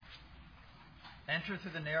Enter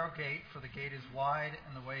through the narrow gate, for the gate is wide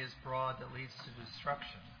and the way is broad that leads to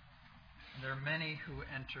destruction. And there are many who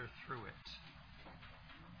enter through it.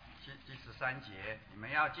 第13节，你们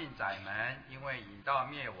要进窄门，因为引到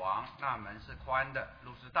灭亡，那门是宽的，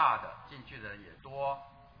路是大的，进去的人也多。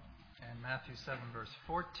And Matthew 7 verse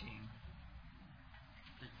 14.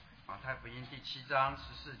 马太福音第7章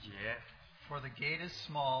14节。For the gate is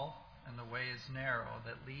small and the way is narrow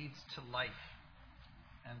that leads to life,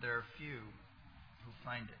 and there are few who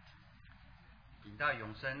find it. 引到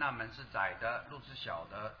永生，那门是窄的，路是小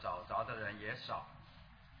的，找着的人也少。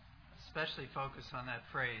Especially focus on that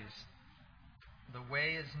phrase, the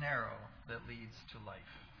way is narrow that leads to life.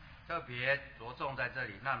 特别着重在这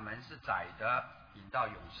里，那门是窄的，引到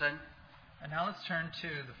永生。And now let's turn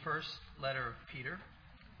to the first letter of Peter.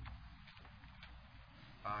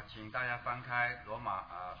 请大家翻开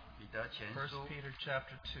彼得前书。1 Peter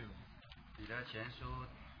chapter 2. 彼得前书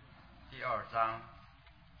第2章。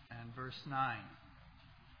And verse 9.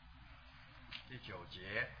 第9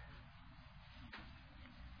节。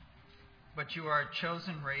But you are a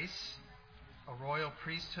chosen race, a royal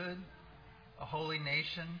priesthood, a holy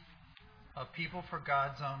nation, a people for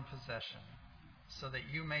God's own possession, so that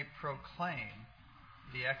you may proclaim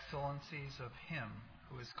the excellencies of Him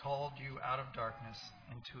who has called you out of darkness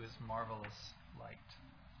into His marvelous light.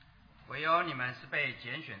 唯有你们是被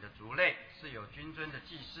拣选的族类，是有君尊的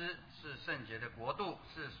祭司，是圣洁的国度，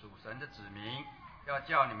是属神的子民，要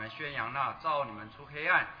叫你们宣扬那召你们出黑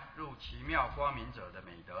暗入奇妙光明者的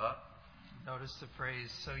美德。Notice the phrase,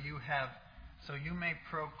 so you may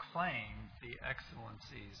proclaim the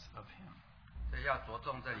excellencies of Him. 所以要着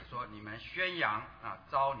重这里说，你们宣扬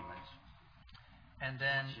召你们 And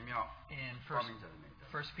then 奇妙 in 光明者的美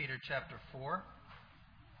德。1 Peter chapter 4.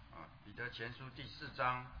 彼得前书第4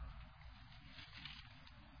章。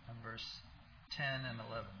And verse 10 and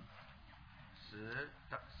 11.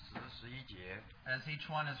 11节。As each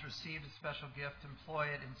one has received a special gift, employ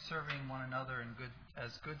it in serving one another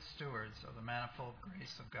as good stewards of the manifold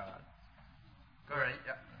grace of God.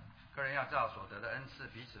 个人要照所得的恩赐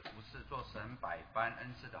彼此服侍，做神百般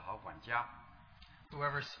恩赐的好管家。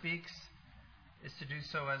Whoever speaks is to do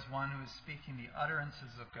so as one who is speaking the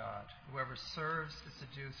utterances of God. Whoever serves is to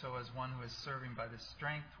do so as one who is serving by the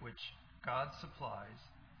strength which God supplies,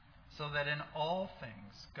 so that in all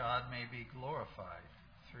things God may be glorified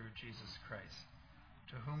through Jesus Christ,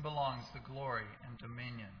 to whom belongs the glory and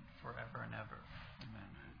dominion forever and ever. Amen.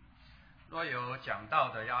 若有讲道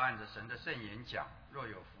的，要按着神的圣言讲；若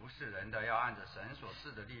有服侍人的，要按着神所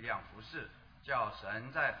赐的力量服侍，叫神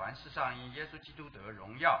在凡事上因耶稣基督得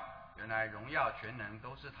荣耀。原来荣耀全能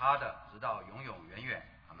都是他的，直到永永远远。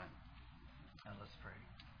阿们。And let's pray.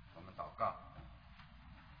 我们祷告。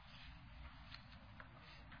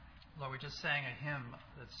Lord, we just sang a hymn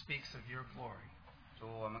that speaks of your glory. 主，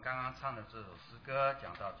我们刚刚唱的这首诗歌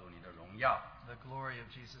讲到主你的荣耀， The glory of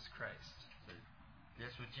Jesus Christ. 是耶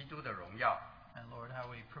稣基督的荣耀。And Lord, how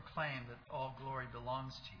we proclaim that all glory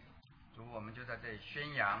belongs to you. 主，我们就在这里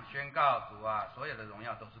宣扬、宣告，主啊，所有的荣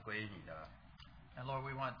耀都是归于你的。And Lord,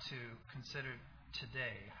 we want to consider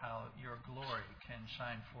today how your glory can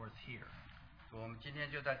shine forth here. 主，我们今天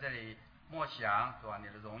就在这里默想，主啊，你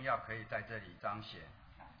的荣耀可以在这里彰显。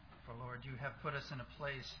For Lord, you have put us in a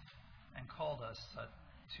place and called us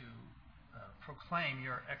to proclaim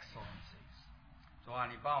your excellencies. 主啊，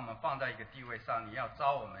你把我们放在一个地位上，你要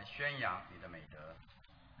召我们宣扬你的美德。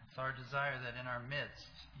It's our desire that in our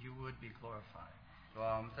midst you would be glorified. 主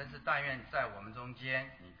啊，我们真是但愿在我们中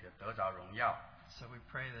间，你得着荣耀。So we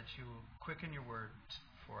pray that you will quicken your word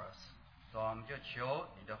for us, 主啊，我们就求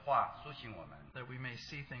你的话苏醒我们， that we may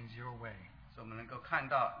see things your way, 使我们能够看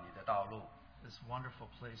到你的道路。this wonderful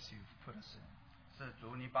place you've put us in. 是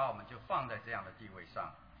主，你把我们就放在这样的地位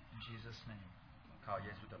上。 In Jesus' name. 靠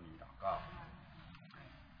耶稣的名祷告。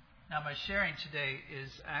Now my sharing today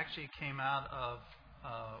actually came out of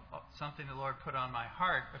something the Lord put on my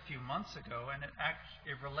heart a few months ago, and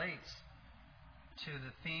it relates to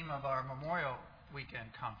the theme of our Memorial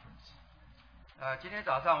Weekend Conference. 今天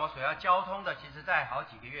早上我所要交通的，其实在好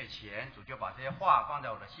几个月前，主就把这些话放在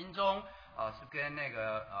我的心中，是跟那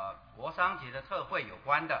个国商节的特会有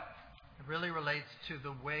关的。It really relates to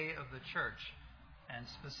the way of the church, and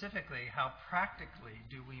specifically how practically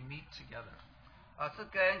do we meet together. 是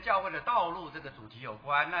跟教会的道路这个主题有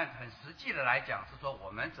关。那很实际的来讲，是说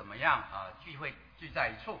我们怎么样聚在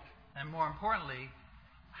一处。And more importantly,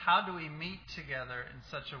 how do we meet together in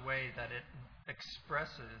such a way that it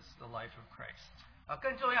expresses the life of Christ?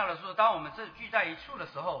 更重要的是，当我们聚在一处的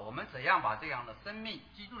时候，我们怎样把这样的生命，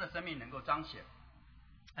基督的生命能够彰显？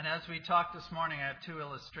 And as we talked this morning, I have two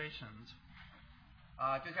illustrations.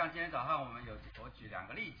 就像今天早上我举2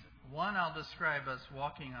个例子。One I'll describe as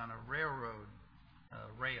walking on a railroad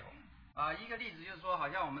rail. 一个例子就是说，好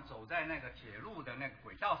像我们走在那个铁路的那个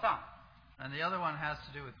轨道上。And the other one has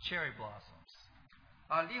to do with cherry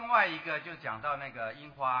blossoms. 另外一个就讲到那个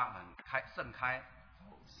樱花盛开。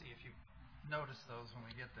We'll see if you notice those when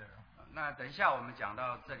we get there. 那等一下我们讲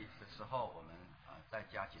到这里的时候，我们再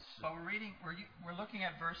加解释。But we're looking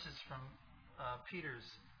at verses from Peter's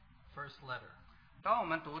first letter. 当我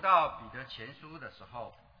们读到彼得前书的时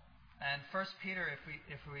候 And First Peter,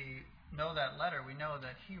 if we know that letter, we know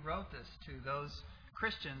that he wrote this to those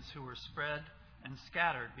Christians who were spread and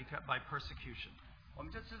scattered by persecution. 我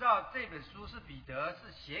们就知道这本书是彼得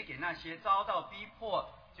是写给那些遭到逼迫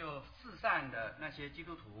就四散的那些基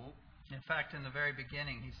督徒。In fact, in the very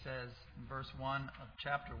beginning, he says in verse 1 of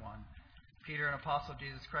chapter 1, Peter, an apostle of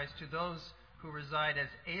Jesus Christ, to those who reside as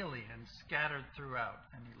aliens scattered throughout,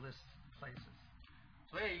 and he lists places.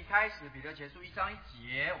 所以一开始彼得前书1章1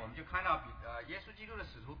节，我们就看到耶稣基督的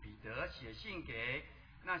使徒彼得写信给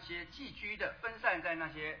那些寄居的，分散在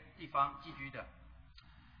那些地方寄居的。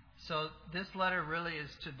So this letter really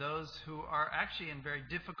is to those who are actually in very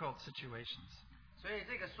difficult situations. 所以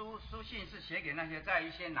这个书信是写给那些在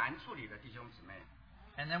一些难处理的弟兄姊妹。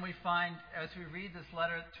And then we find, as we read this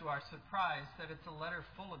letter, to our surprise, that it's a letter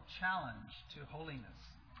full of challenge to holiness.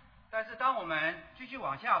 但是当我们继续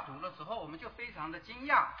往下读的时候，我们就非常的惊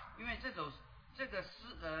讶，因为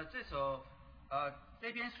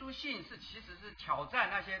这篇书信其实是挑战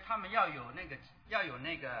那些他们要有那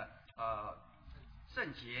个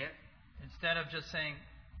圣洁。Instead of just saying,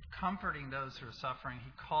 comforting those who are suffering,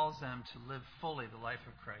 he calls them to live fully the life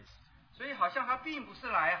of Christ. 所以好像他并不是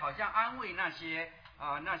来好像安慰那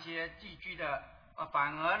些寄居的，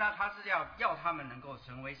反而呢他是要他们能够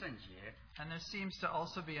成为圣洁。And there seems to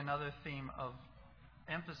also be another theme of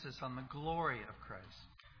emphasis on the glory of Christ.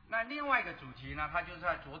 那另外一个主题呢，它就是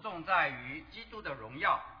着重在于基督的荣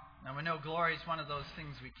耀。Now we know glory is one of those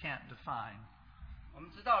things we can't define. 我们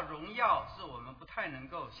知道荣耀是我们不太能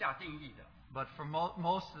够下定义的。But for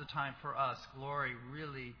most of the time for us, glory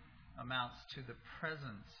really amounts to the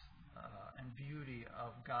presence and beauty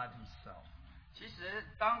of God Himself. 其实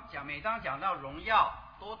每当讲到荣耀，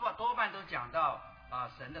多半都讲到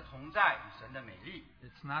神的同在与神的美丽。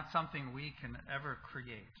It's not something we can ever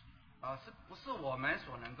create. 是不是我们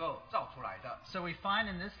所能够造出来的？ So we find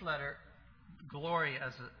in this letter glory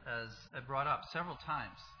as brought up several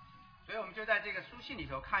times. 所以我们就在这个书信里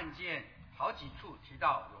头看见好几处提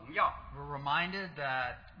到荣耀。We're reminded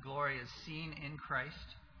that glory is seen in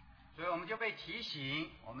Christ. 所以我们就被提醒，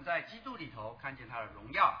我们在基督里头看见他的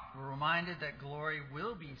荣耀。We're reminded that glory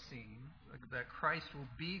will be seen, that Christ will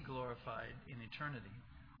be glorified in eternity.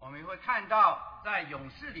 我们会看到在永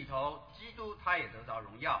世里头，基督他也得到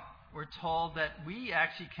荣耀。We're told that we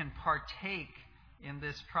actually can partake in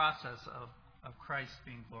this process of Christ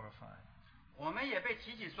being glorified. 我们也被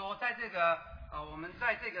提起说，我们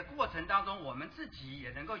在这个过程当中，我们自己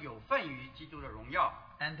也能够有份于基督的荣耀。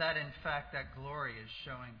And that in fact that glory is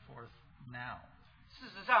showing forth now. 事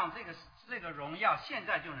实上，这个荣耀现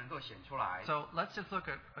在就能够显出来。So let's just look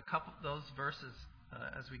at a couple of those verses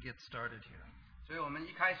as we get started here. 所以我们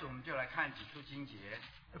一开始我们就来看几处经节。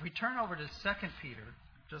If we turn over to 2 Peter,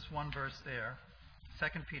 just one verse there,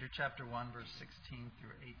 2 Peter chapter 1, verse 16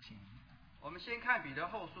 through 18. 我们先看彼得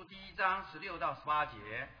后书1章16到18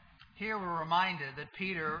节。Here we're reminded that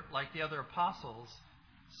Peter, like the other apostles,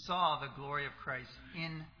 saw the glory of Christ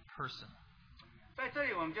in person. 在这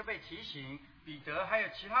里我们就被提醒，彼得还有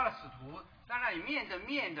其他的使徒在那里面对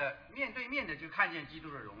面的就看见基督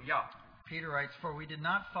的荣耀。Peter writes, "For we did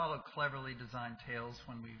not follow cleverly designed tales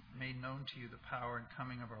when we made known to you the power and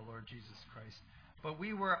coming of our Lord Jesus Christ, but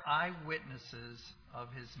we were eyewitnesses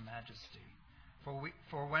of His majesty.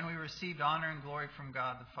 For when we received honor and glory from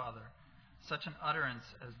God the Father, such an utterance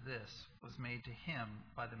as this was made to Him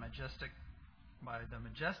by the majestic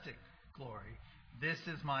glory. This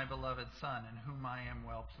is my beloved Son, in whom I am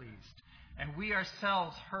well pleased. And we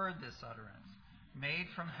ourselves heard this utterance, made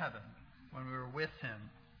from heaven, when we were with Him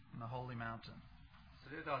in the holy mountain."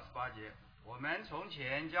 16到18节，我们从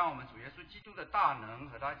前将我们主耶稣基督的大能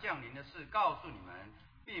和他降临的事告诉你们，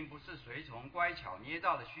并不是随从乖巧捏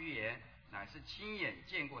造的虚言，乃是亲眼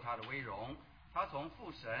见过他的威荣。他从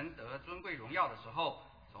父神得尊贵荣耀的时候，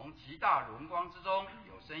从极大荣光之中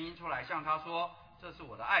有声音出来向他说：“这是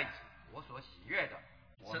我的爱子，我所喜悦的。”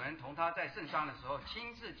我们同他在圣山的时候，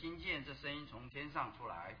亲自听见这声音从天上出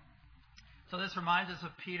来。 So this reminds us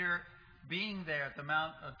of Peter being there at the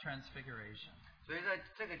Mount of Transfiguration. 所以在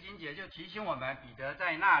这个经节就提醒我们，彼得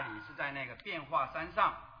在那里是在那个变化山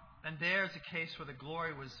上。 And there's a case where the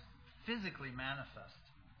glory was physically manifest.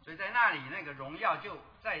 所以在那里那个荣耀就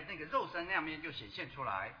在那个肉身那面就显现出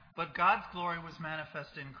来。 But God's glory was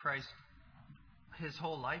manifest in Christ his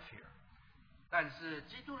whole life here. 但是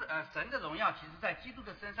神的荣耀，其实在基督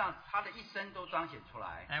的身上，他的一生都彰显出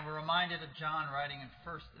来。 And we're reminded of John writing in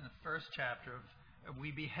the first chapter of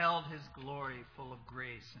we beheld his glory full of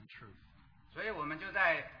grace and truth. 所以我们就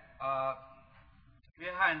在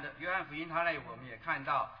约翰福音他那里，我们也看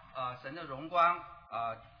到神的荣光，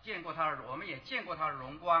我们也见过他的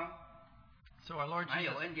荣光。 So our Lord 满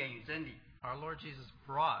有 Jesus, 恩典与真理。 our Lord Jesus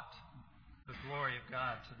brought the glory of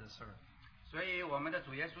God to this earth. 所以我们的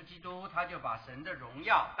主耶稣基督，他就把神的荣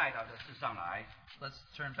耀带到这世上来。 Let's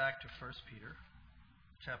turn back to 1 Peter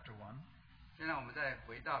chapter 1. 现在我们再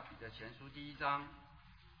回到彼得前书第1章。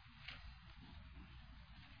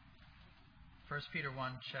 1 Peter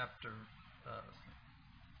 1 chapter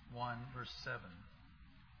 1 verse 7.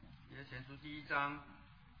 彼得前书第1章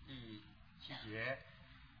第7节。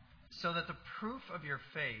 So that the proof of your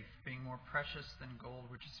faith, being more precious than gold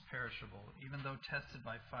which is perishable, even though tested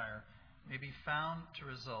by fire, may be found to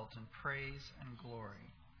result in praise and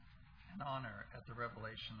glory and honor at the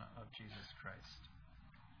revelation of Jesus Christ.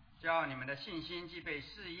 叫你们的信心既被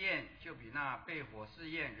试验，就比那被火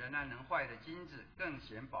试验仍然能坏的金子更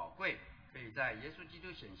显宝贵，可以在耶稣基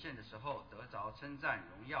督显现的时候得着称赞、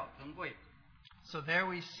荣耀、尊贵。 So there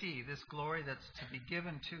we see this glory that's to be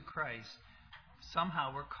given to Christ.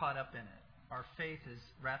 Somehow we're caught up in it. Our faith is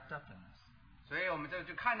wrapped up in this. 所以我们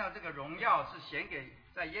就看到这个荣耀是显给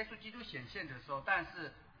在耶稣基督显现的时候，但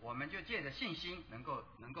是我们就借着信心能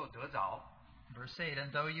够得着。 Verse 8,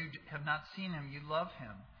 and though you have not seen him, you love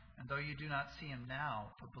him. And though you do not see him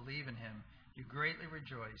now, but believe in him, you greatly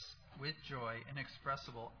rejoice with joy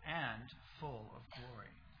inexpressible and full of glory.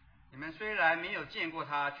 你们虽然没有见过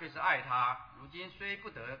他，却是爱他；如今虽不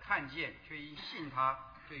得看见，却因信他，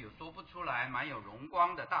就有说不出来满有荣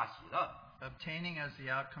光的大喜乐。 Obtaining as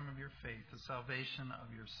the outcome of your faith the salvation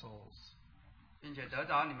of your souls. 并且得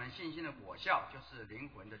着你们信心的果效，就是灵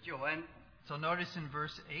魂的救恩。 So notice in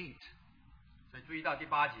verse 8所以注意到第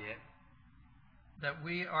8节， that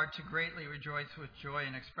we are to greatly rejoice with joy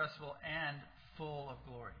inexpressible and full of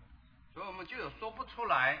glory. 所以我们就有说不出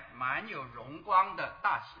来满有荣光的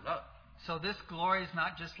大喜乐。 So this glory is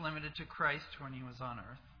not just limited to Christ when he was on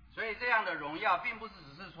earth. 所以这样的荣耀，并不是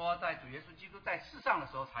只是说在主耶稣基督在世上的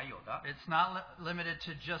时候才有的。 It's not limited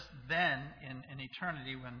to just then in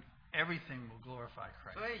eternity when everything will glorify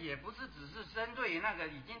Christ. 所以也不是只是针对于那个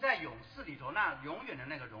已经在永世里头那永远的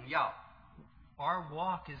那个荣耀。 Our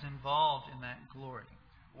walk is involved in that glory.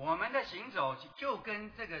 我们的行走就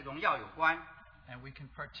跟这个荣耀有关。 And we can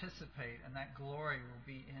participate, and that glory will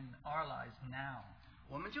be in our lives now.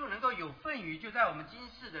 我们就能够有份于，就在我们今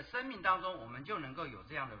世的生命当中，我们就能够有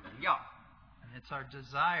这样的荣耀。 And it's our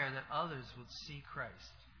desire that others would see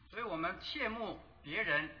Christ, 所以我们切慕别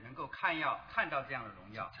人能够看到这样的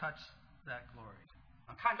荣耀， touch that glory.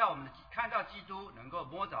 看到基督能够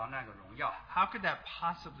摸着那个荣耀。 How could that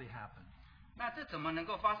possibly happen? 那这怎么能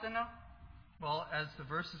够发生呢？ Well, as the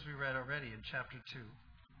verses we read already in chapter 2,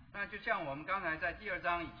 那就像我们刚才在第2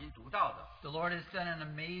章已经读到的， the Lord has done an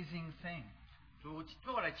amazing thing. 主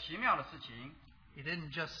做了奇妙的事情。 He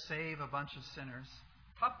didn't just save a bunch of sinners,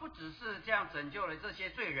 他不只是这样拯救了这些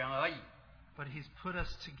罪人而已， but He's put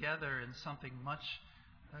us together in something much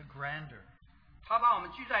grander. 他把我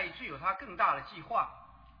们聚在一起，有他更大的计划。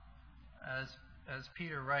 As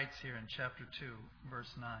Peter writes here in chapter 2,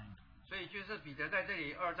 verse 9. 所以就是彼得在这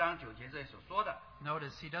里2章9节这里所说的。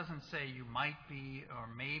 Notice he doesn't say you might be, or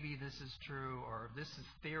maybe this is true, or this is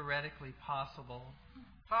theoretically possible.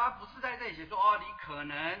 他不是在这里写说你可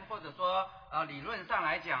能，或者说理论上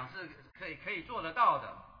来讲是可以做得到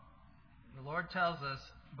的。 The Lord tells us,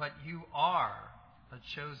 but you are a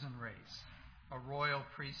chosen race, a royal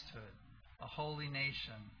priesthood, a holy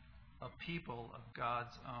nation, a people of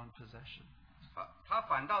God's own possession. 他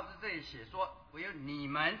反倒是这里写说，唯有你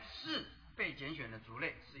们是被拣选的族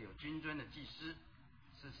类，是有君尊的祭司，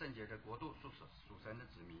是圣洁的国度，属神的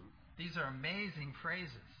子民。 These are amazing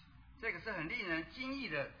phrases. 这个是很令人惊异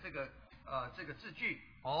的这个字句。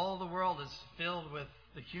 All the world is filled with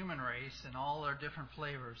the human race and all their different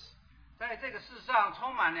flavors. 在这个世上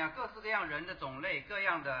充满了各式各样人的种类，各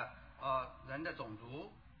样的人的种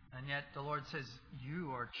族。 And yet the Lord says, you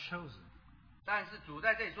are chosen. 但是主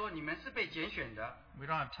在这里说，你们是被拣选的。 We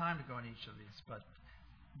don't have time to go in each of these, but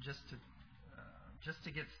just to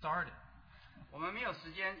get started. 我们没有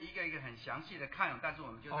时间一个一个很详细的看，但是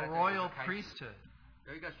我们就在 A 这里 royal 开始 priesthood.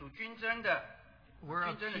 有一个属君尊的 We're a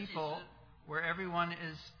君尊的祭 people 司。 where everyone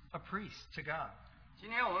is a priest to God. 今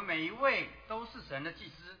天我们每一位都是神的祭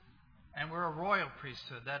司。And we're a royal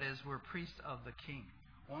priesthood. That is, we're priests of the King.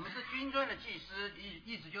 我们是君尊的祭司，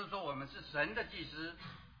意思就是说我们是神的祭司。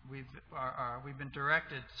We've been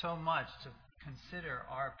directed so much to consider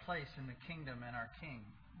our place in the kingdom and our King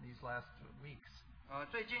these last weeks.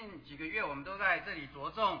 最近几个月我们都在这里着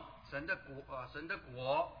重神的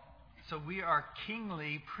国。So we are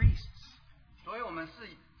kingly priests. 所以我们是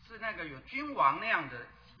那个有君王那样的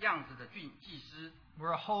样子的祭司。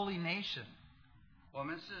We're a holy nation. 我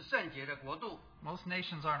们是圣洁的国度。Most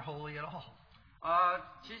nations aren't holy at all.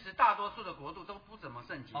 其实大多数的国度都不怎么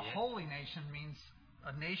圣洁。A holy nation means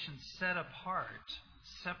a nation set apart,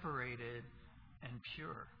 separated, and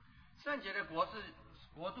pure. 圣洁的国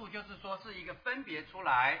度，就是说是一个分别出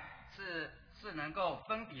来，是能够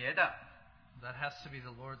分别的。That has to be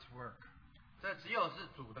the Lord's work. 这只有是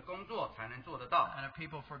主的工作才能做得到。And a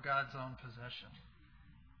people for God's own possession.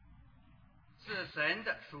 是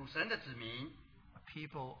属神的子民。A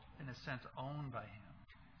people, in a sense, owned by Him.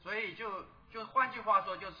 所以就换句话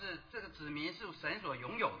说，就是这个子民是神所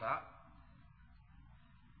拥有的。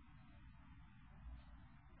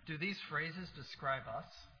Do these phrases describe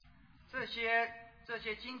us? 这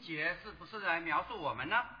些经节是不是来描述我们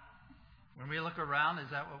呢？ When we look around,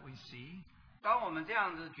 is that what we see? 当我们这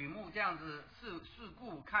样子举目这样子四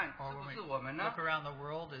顾看，是不是我们呢 ？Look around the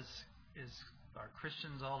world, are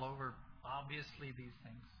Christians all over? Obviously, these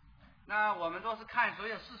things. 那我们都是看所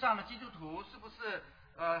有世上的基督徒，是不是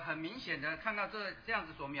很明显的看到这样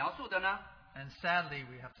子所描述的呢 ？And sadly,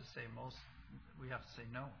 we have to say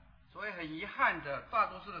no. 所以很遗憾的，大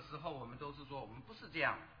多数的时候我们都是说我们不是这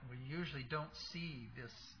样。We usually don't see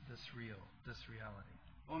this reality.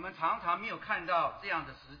 我们常常没有看到这样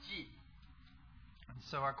的实际。And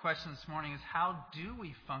so our question this morning is, how do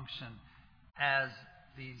we function as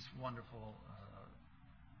these wonderful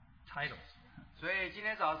titles? 所以今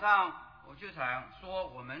天早上我就想说，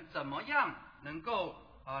我们怎么样能够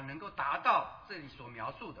达到这里所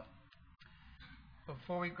描述的。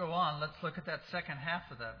Before we go on, let's look at that second half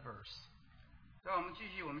of that verse. 让我们继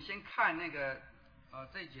续，我们先看那个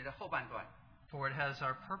这一节的后半段。For it has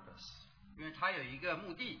our purpose. 因为它有一个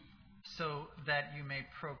目的。So that you may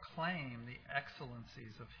proclaim the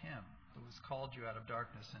excellencies of Him who has called you out of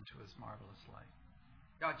darkness into His marvelous light.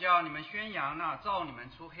 要叫你们宣扬那召你们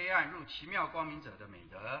出黑暗入奇妙光明者的美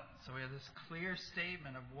德。So we have this clear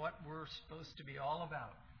statement of what we're supposed to be all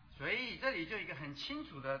about. 所以这里就一个很清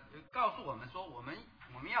楚的告诉我们说，我们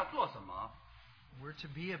要做什么。We're to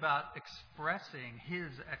be about expressing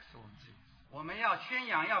His excellencies. 我们要宣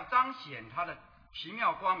扬，要彰显他的奇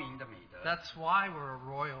妙光明的美德。That's why we're a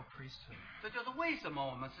royal priesthood. 这就是为什么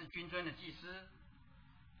我们是君尊的祭司。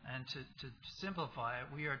And to simplify it,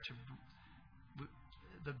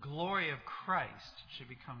 the glory of Christ should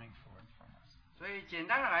be coming forth from us. 所以简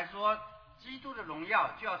单的来说，基督的荣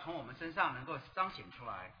耀就要从我们身上能够彰显出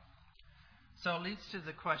来。So it leads to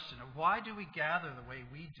the question of why do we gather the way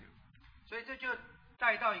we do? 所以这就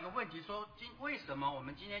带到一个问题，说为什么我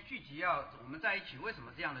们今天聚集我们在一起，为什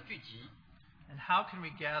么这样的聚集？ And how can we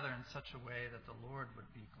gather in such a way that the Lord would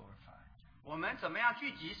be glorified? 我们怎么样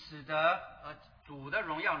聚集，使得主的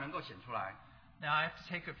荣耀能够显出来 Now I have to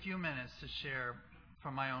take a few minutes to share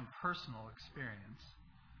from my own personal experience.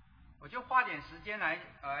 我就花点时间来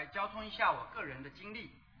交通一下我个人的经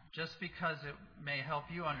历。Just because it may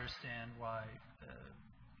help you understand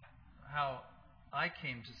how I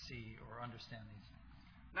came to see or understand these things.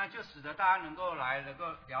 那就使得大家能够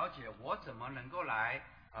了解我怎么能够来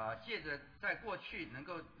借着在过去能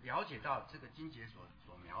够了解到这个经节所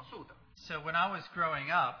描述的。So when I was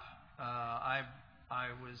growing up, I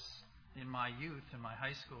was in my youth, in my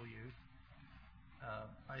high school youth,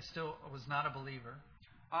 I still was not a believer.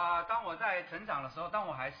 当我在成长的时候，当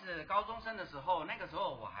我还是高中生的时候，那个时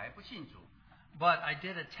候我还不信主。But I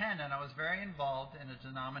did attend, and I was very involved in a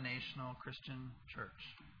denominational Christian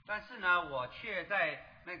church. 但是呢，我却在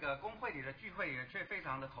那个公会里的聚会里却非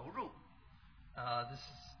常的投入。This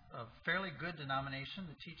is a fairly good denomination.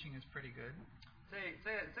 The teaching is pretty good.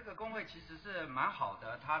 这个公会其实是蛮好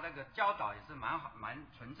的，它那个教导也是蛮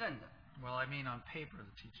纯正的。Well, I mean, on paper the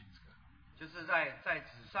teaching is good. 就是在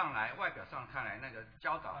纸上来，外表上看来那个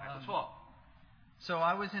教导还不错。So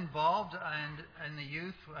I was involved in the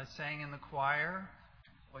youth. I sang in the choir.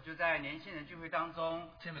 我就在年轻人聚会当中，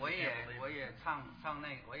我也唱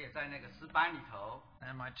我也在那个诗班里头。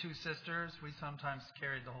And my two sisters, we sometimes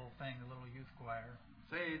carried the whole thing, the little youth choir.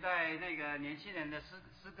 所以在那个年轻人的诗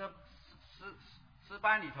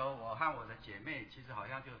班里头，我和我的姐妹其实好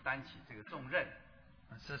像就担起这个重任。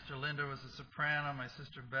My sister Linda was a soprano. My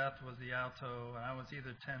sister Beth was the alto, and I was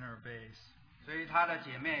either tenor or bass. 所以他的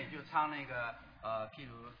姐妹就唱那个譬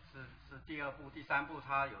如是第二部、第三部，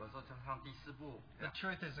他有的时候就唱第四部。The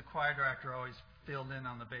truth is, the choir director always filled in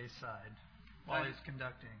on the bass side while he's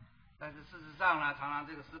conducting. 但是事实上呢，常常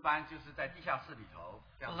这个诗班就是在地下室里头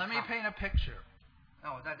这样 So 子 let me 唱。 paint a picture.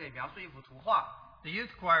 那我在这里描述一幅图画。 The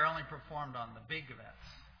youth choir only performed on the big events.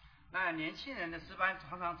 那年轻人的诗班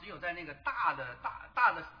常常只有在那个大的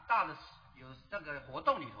有那个活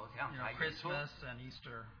动里头这样 You 才 know, 演出， Christmas and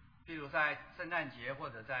Easter. 譬如在圣诞节或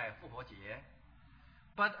者在复活节。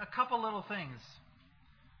 But a couple little things.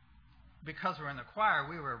 Because we're in the choir,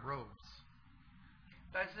 we wear robes.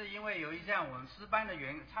 但是因为有一项我们诗班的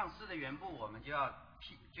唱诗的原部，我们就要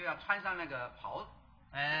穿上那个袍，诗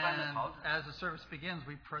班的 And 袍子。 as the service begins,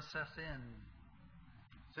 we process in.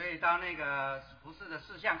 所以当那个服侍的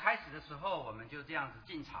事项开始的时候，我们就这样子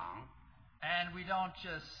进场。 And we don't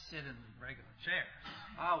just sit in regular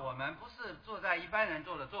chairs. 我们不是坐在一般人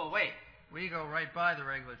坐的座位， We go right by the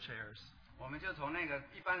regular chairs, 我们就从那个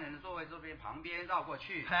一般人的座位这边旁边绕过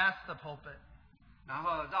去， past the pulpit, 然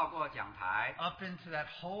后绕过讲台， up into that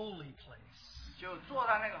holy place. 就坐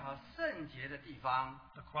在那个好圣洁的地方。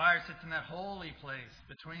 The choir sits in that holy place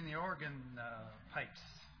between the organ pipes.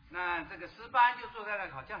 那这个诗班就坐在那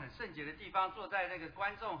个好像很圣洁的地方，坐在那个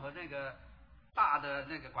观众和那个大的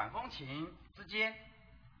那个管风琴之间。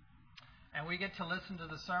 And we get to listen to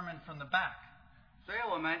the sermon from the back. 所以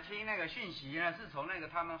我们听那个讯息呢，是从那个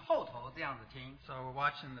他们后头这样子听。 So we're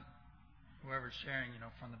watching whoever's sharing,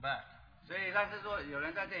 from the back. 所以，但是说有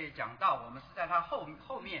人在这里讲到，我们是在他后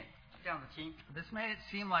面这样子听。 This may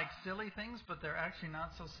seem like silly things, but they're actually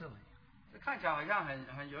not so silly. 这看起来好像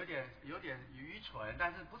很有点愚蠢，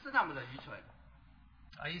但是不是那么的愚蠢。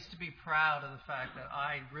 I used to be proud of the fact that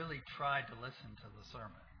I really tried to listen to the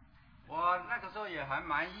sermon. 我那个时候也还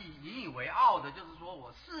蛮引以为傲的，就是说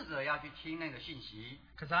我试着要去听那个信息，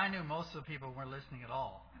 Because I knew most of the people weren't listening at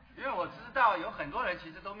all. 因为我知道有很多人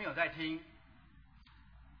其实都没有在听。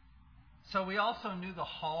 So we also knew the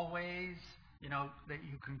hallways, that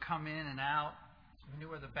you can come in and out. We knew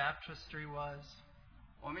where the baptistry was.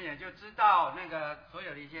 我们也就知道那个所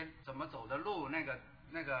有的一些怎么走的路，那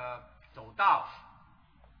个走道。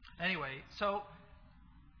 Anyway, so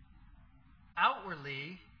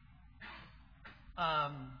outwardly,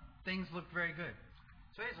 things looked very good.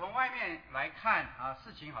 所以从外面来看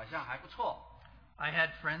事情好像还不错。 I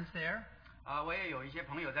had friends there. 我也有一些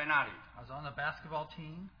朋友在那里。 I was on the basketball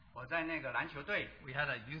team. 我在那个篮球队， We had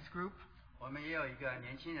a youth group. 我们也有一个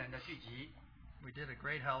年轻人的聚集。 We did a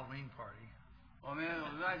great Halloween party.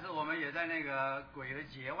 但是我们也在那个鬼的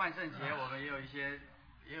节、万圣节，我们也有一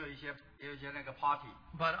些那个 party。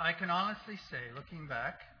 But I can honestly say, looking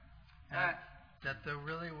back, Uh, that there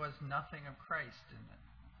really was nothing of Christ in it.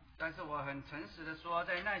 但是我很诚实的说，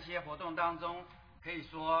在那些活动当中，可以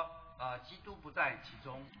说基督不在其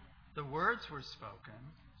中。 The words were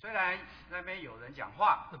spoken. 虽然那边有人讲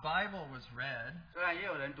话， The Bible was read. 虽然也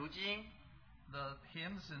有人读经， The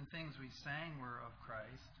hymns and things we sang were of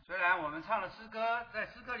Christ. 虽然我们唱了诗歌，在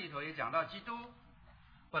诗歌里头也讲到基督，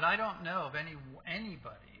 But I don't know of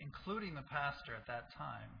anybody, including the pastor at that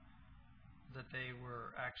time, that they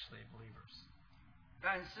were actually believers.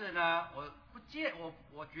 但是呢，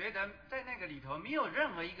我觉得在那个里头没有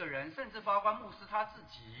任何一个人，甚至包括牧师他自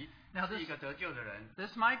己 Now 是一个得救的人。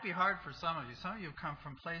 This might be hard for some of you. Some of you come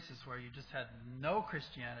from places where you just had no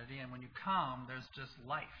Christianity, and when you come, there's just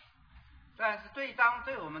life. 但是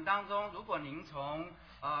对我们当中，如果您从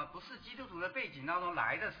不是基督徒的背景当中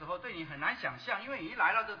来的时候，对你很难想象，因为你一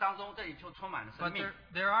来到这当中，这里就充满了生 But 命。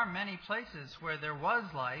 there are many places where there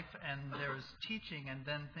was life, and there's teaching, and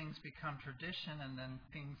then things become tradition, and then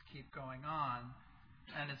things keep going on.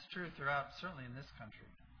 And it's true throughout, certainly in this country.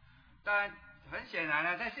 但很显然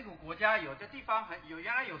呢，在这个国家，有的地方原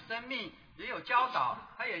来有生命，也有教导，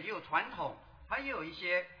它也有传统，它也有一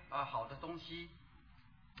些好的东西。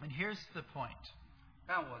 And here's the point.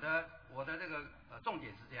 但我的这个重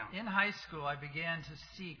点是这样。 In high school, I began to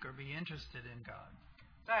seek or be interested in God.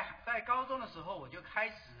 在高中的时候，我就开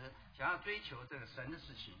始想要追求这个神的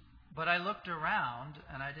事情。 But I looked around,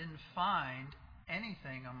 and I didn't find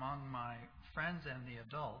anything among my friends and the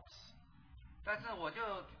adults 但是我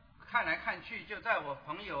就看来看去，就在我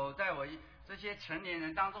朋友，在我这些成年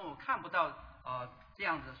人当中，我看不到这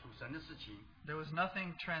样子属神的事情。 There was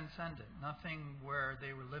nothing transcendent, nothing where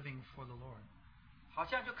they were living for the Lord. 好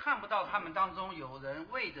像就看不到他们当中有人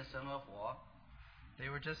为着神而活。 They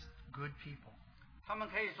were just good people. 他们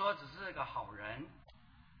可以说只是个好人。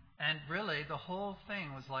 And really, the whole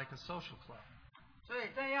thing was like a social club. 所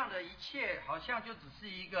以这样的一切好像就只是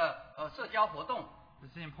一个社交活动。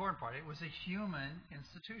 This is the important part. It was a human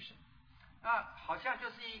institution. 好像就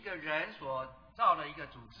是一个人所造的一个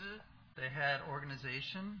组织， They had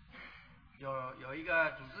organization, 有一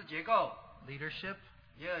个组织结构， leadership,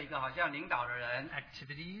 也有一个好像领导的人，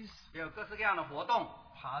 activities, 也有各式各样的活动，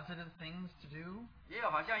 positive things to do, 也有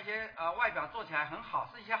好像一些外表做起来很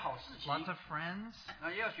好，是一些好事情， lots of friends,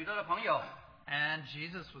 也有许多的朋友， and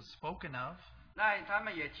Jesus was spoken of, 那他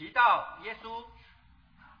们也提到耶稣，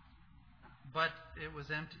 but it was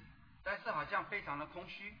empty. 但是好像非常的空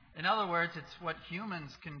虚。 In other words, it's what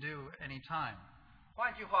humans can do anytime.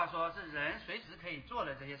 换句话说，是人随时可以做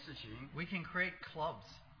的这些事情。 We can create clubs.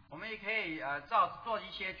 我们也可以做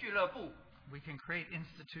一些俱乐部， We can create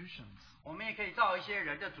institutions. 我们也可以造一些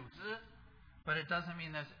人的组织。 But it doesn't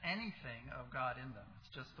mean there's anything of God in them. It's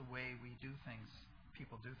just the way we do things,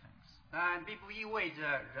 people do things. 但并不意味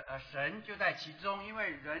着神就在其中，因为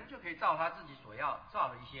人就可以造他自己所要造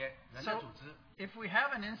的一些人的 So, 组织。 if we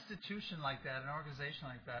have an institution like that, an organization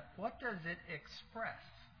like that, what does it express?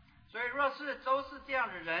 所以，若是都是这样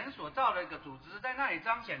的人所造的一个组织，在那里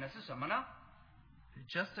彰显的是什么呢？ It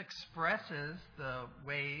just expresses the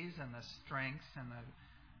ways and the strengths and the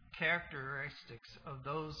characteristics of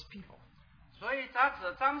those people. 所以，它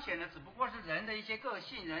所彰显的只不过是人的一些个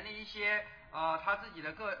性，人的一些他自己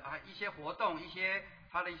的一些活动，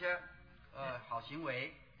他的一些好行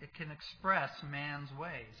为。 It can express man's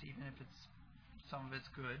ways, even if some of it's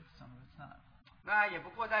good, some of it's not. 那也不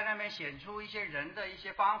过在那边显出一些人的一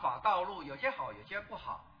些方法道路，有些好，有些不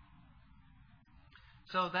好。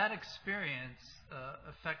 So that experience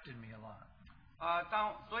affected me a lot.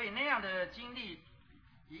 所以那样的经历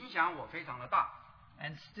影响我非常的大。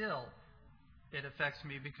 And still, it affects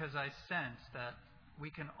me because I sense that we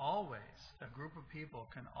can always, a group of people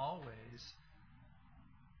can always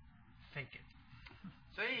fake it.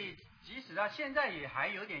 所以即使到现在也还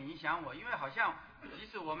有点影响我，因为好像即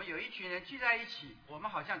使我们有一群人聚在一起，我们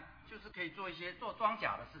好像就是可以做装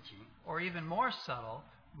假的事情。 Or even more subtle,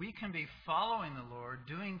 we can be following the Lord,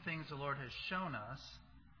 doing things the Lord has shown us,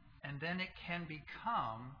 and then it can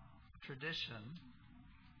become tradition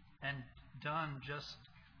and done just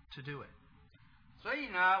to do it. 所以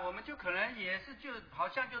呢，我们就可能也是好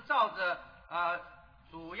像就照着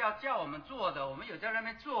主要叫我们做的，我们有在那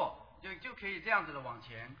边做，就可以这样子的往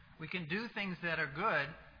前。 We can do things that are good,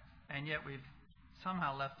 and yet we've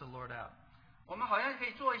somehow left the Lord out. 我们好像可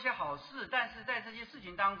以做一些好事，但是在这些事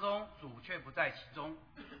情当中，主却不在其中。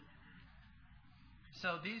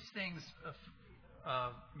 So these things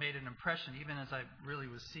made an impression even as I really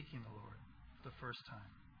was seeking the Lord the first time.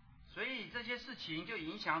 所以这些事情就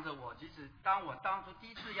影响着我，即使当我当初第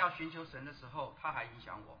一次要寻求神的时候，它还影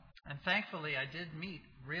响我。 And thankfully, I did meet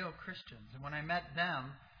real Christians, and when I met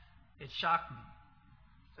them, it shocked me.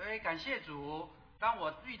 所以感谢主，当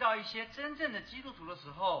我遇到一些真正的基督徒的时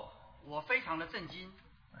候，我非常的震惊。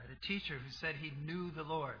 Right? A teacher who said he knew the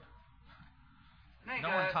Lord. 那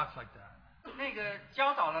No one 个 talks like that. 那个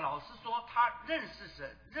教导的老师说他认识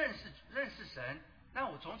神，认识神。那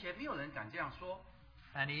我从前没有人敢这样说。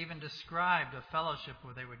 And he even described a fellowship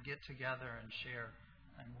where they would get together and share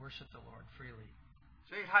and worship the Lord freely.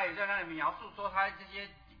 所以他也在那里描述说，他这些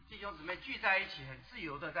弟兄姊妹聚在一起，很自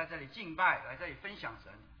由的在这里敬拜，来这里分享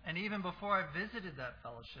神。 And even before I visited that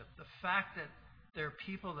fellowship, the fact that there are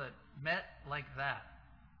people that met like that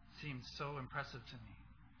seemed so impressive to me.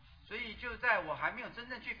 所以就在我还没有真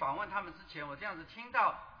正去访问他们之前，我这样子听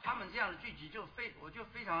到他们这样的聚集，我就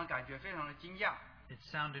非常的感觉非常的惊讶。 It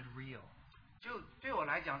sounded real. 就对我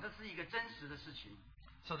来讲，这是一个真实的事情。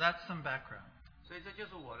 So that's some background. 所以这就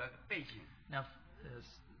是我的背景。 Now,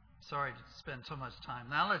 sorry to spend so much time.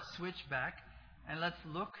 Now let's switch back and let's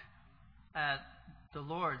look at the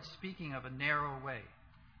Lord speaking of a narrow way.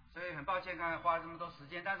 所以很抱歉，刚才花了这么多时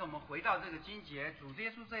间，但是我们回到这个经节，主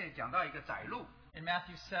耶稣这里讲到一个窄路。 In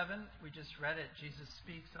Matthew 7, we just read it. Jesus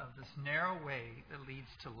speaks of this narrow way that leads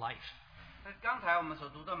to life. 那刚才我们所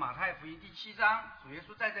读的马太福音第7章，主耶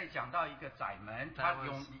稣在这里讲到一个窄门，他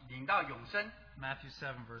领到永生。 Matthew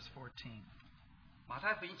 7, verse 14. 马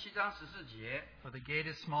太福音7章14节。 For the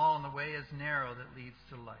gate is small and the way is narrow that leads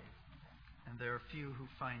to life, and there are few who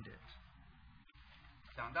find it.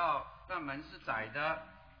 讲到那门是窄的，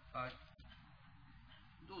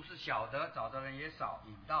路是小的，找的人也少，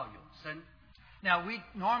引到永生。 Now, we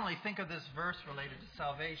normally think of this verse related to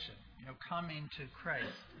salvation, coming to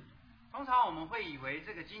Christ. 通常我们会以为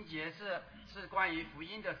这个经节是关于福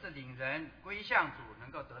音的，是领人归向主，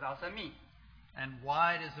能够得到生命。 And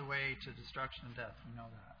wide is the way to destruction and death. We know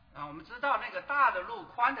that. 我们知道那个大的路、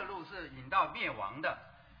宽的路是引到灭亡的。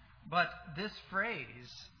 But this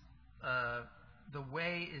phrase, the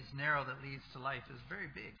way is narrow that leads to life, is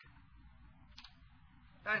very big.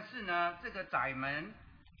 但是呢，这个窄门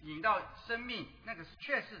引到生命，那个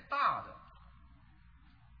却是大的。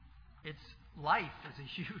It's life is a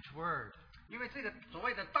huge word. 因为这个所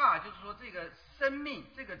谓的大，就是说这个生命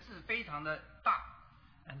这个字非常的大。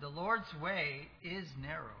And the Lord's way is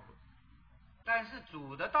narrow. 但是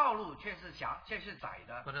主的道路却是窄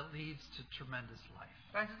的。But it leads to tremendous life.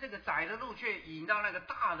 但是这个窄的路却引到那个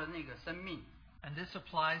大的那个生命。And this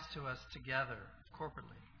applies to us together,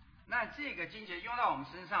 corporately. 那这个经节用到我们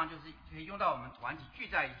身上，就是可以用到我们团体聚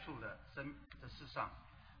在一处的事上。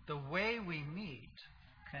The way we meet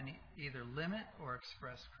can either limit or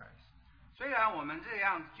express Christ. 虽然我们这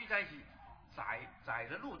样聚在一起，窄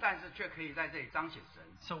的路，但是却可以在这里彰显神。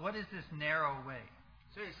So what is this narrow way?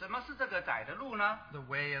 所以什么是这个窄的路呢？ The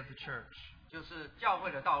way of the church. 就是教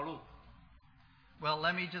会的道路。Well,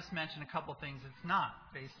 let me just mention a couple things it's not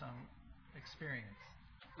based on experience.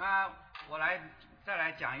 那我再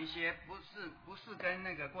来讲一些不是跟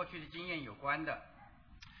那个过去的经验有关的。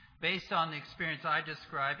Based on the experience I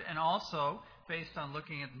described, and also based on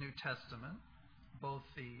looking at the New Testament, both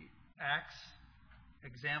the Acts,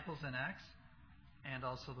 examples in Acts, and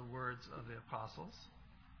also the words of the apostles.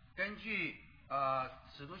 根据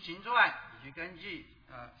使徒行传，以及根据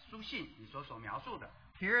书信你所描述的。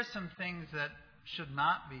Here are some things that should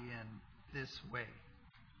not be in this way.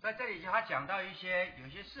 在这里他讲到有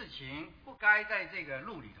些事情不该在这个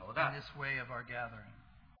路里头的。In this way of our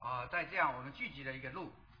gathering. 在这样我们聚集的一个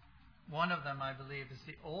路。One of them, I believe, is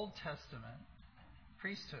the Old Testament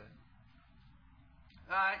priesthood.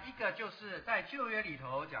 一个就是在旧约里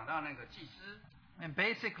头讲到那个祭司。And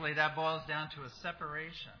basically that boils down to a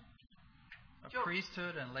separation of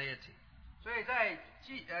priesthood and laity. 所以在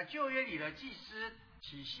旧约里的祭司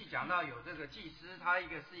体系讲到有这个祭司，他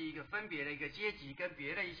是一个分别的一个阶级，跟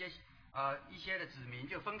别的一些的子民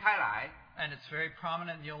就分开来。And it's very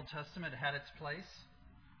prominent in the Old Testament. It had its place.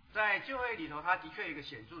 在旧约里头，它的确有一个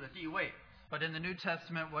显著的地位。But in the New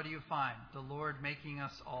Testament, what do you find? The Lord making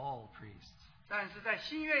us all priests. 但是在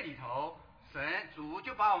新约里头，主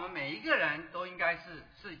就把我们每一个人都应该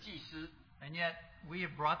是祭司。And yet we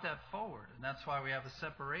have brought that forward, and that's why we have a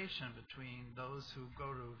separation between those who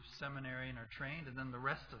go to seminary and are trained, and then the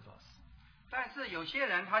rest of us. 但是有些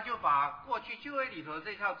人他就把过去旧约里头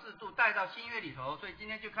这套制度带到新约里头，所以今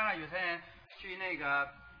天就看到有些人去那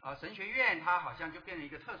个神学院，他好像就变成一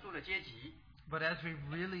个特殊的阶级。But as we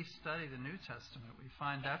really study the New Testament, we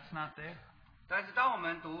find that's not there. 但是当我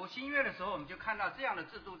们读新约的时候，我们就看到这样的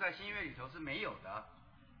制度在新约里头是没有的。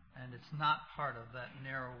And it's not part of that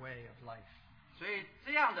narrow way of life. 所以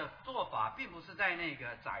这样的做法并不是在那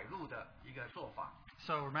个窄路的一个做法。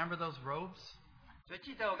So remember those robes? 所以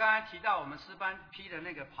记得我刚才提到我们诗班披的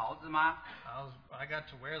那个袍子吗？ I got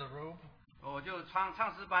to wear the robe. 我就唱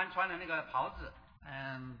诗班穿的那个袍子。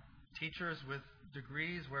And teachers with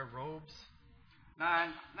degrees wear robes.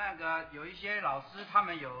 那个有一些老师，他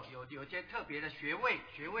们有一些特别的学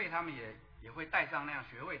位他们也会戴上那样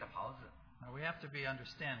学位的袍子。Now we have to be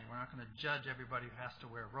understanding. We're not going to judge everybody who has to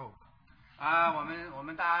wear a robe. 我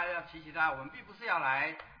们大家要提醒大家，我们并不是要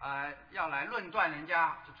来论断人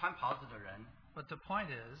家穿袍子的人。But the point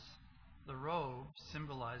is, the robe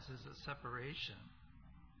symbolizes a separation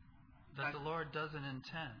that the Lord doesn't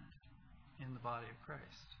intend in the body of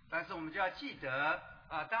Christ. 但是我们就要记得，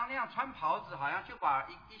当那样穿袍子，好像就把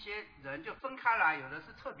一些人就分开来，有的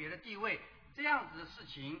是特别的地位，这样子的事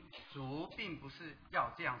情，主并不是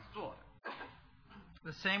要这样子做的。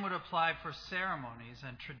The same would apply for ceremonies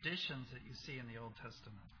and traditions that you see in the Old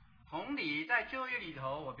Testament. 同理，在旧约里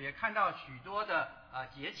头，我们也看到许多的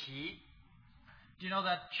节期。Do you know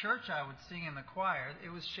that church I would sing in the choir? It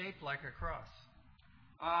was shaped like a cross.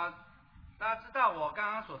 大家知道我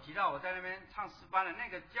刚刚所提到我在那边唱诗班的那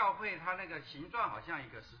个教会，它那个形状好像一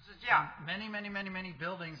个十字架。Many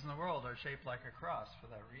buildings in the world are shaped like a cross for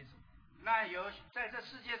that reason. 那在这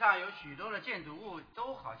世界上有许多的建筑物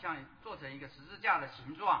都好像做成一个十字架的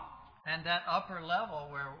形状。And that upper level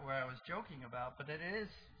where I was joking about, but it is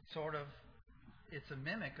sort of, it's a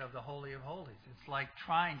mimic of the Holy of Holies. It's like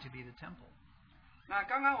trying to be the temple. 那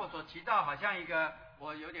刚刚我所提到好像一个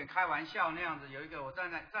我有点开玩笑那样子，有一个我站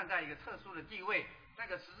在一个特殊的地位，那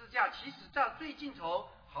个十字架其实到最尽头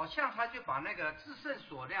好像他就把那个至圣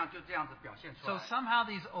所那样就这样子表现出来。So somehow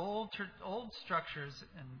these old structures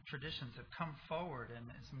and traditions have come forward and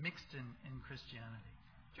is mixed in Christianity.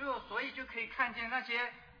 所以就可以看见那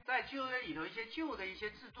些在旧约里头一些旧的一些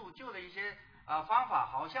制度、旧的一些方法，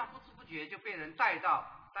好像不知不觉就被人带到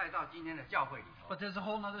今天的教会里头。But there's a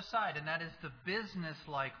whole other side, and that is the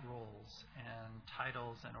business-like roles and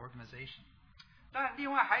titles and organization. 但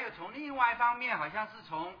另外还有从另外一方面，好像是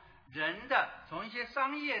从一些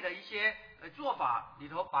商业的一些做法里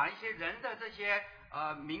头，把一些人的这些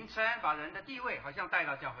名称，把人的地位，好像带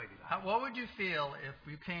到教会里来。What would you feel if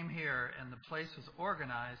you came here and the place was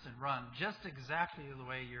organized and run just exactly the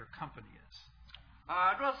way your company is?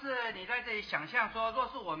 若是你在这里想象说，若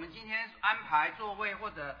是我们今天安排座位或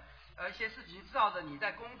者一些事情照着你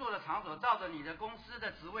在工作的场所，照着你的公司的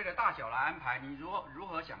职位的大小来安排，你如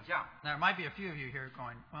何想象？ There might be a few of you here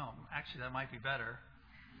going, well, actually that might be better.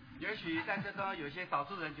 也许在这中有些少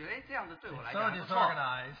数人觉得，这样子对我来 It's 讲 so 还不错。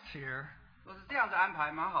 disorganized here. 若是这样子安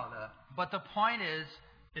排，蛮好的。 But the point is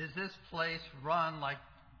this place run like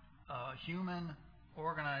a human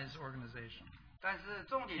organized organization? 但是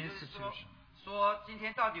重点就是说 Institution. 今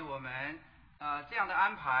天到底我们这样的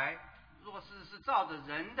安排，若是照着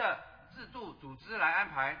人的制度组织来安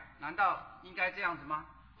排，难道应该这样子吗？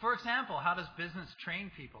 For example, how does business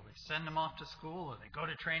train people? They send them off to school or they go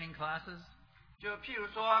to training classes? 就譬如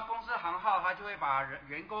说，公司行号他就会把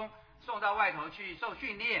员工送到外头去受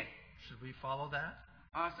训练。 Should we follow that?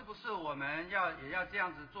 是不是我们也要这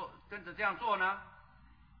样子做，跟着这样做呢？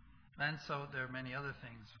 And so there are many other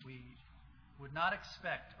things we would not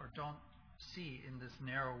expect or don't see in this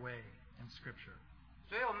narrow way in Scripture.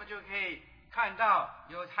 所以我们就可以看到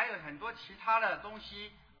还有很多其他的东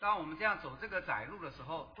西，当我们这样走这个窄路的时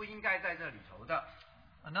候，不应该在这里头的。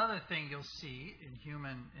 Another thing you'll see in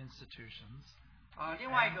human institutions,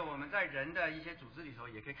 另外一个我们在人的一些组织里头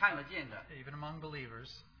也可以看得见的， even among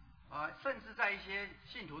believers, 甚至在一些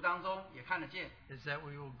信徒当中也看得见， is that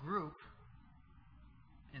we will group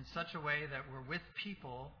in such a way that we're with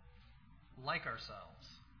people like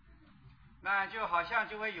ourselves. 那就好像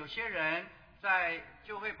就会有些人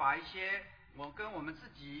就会把一些跟我们自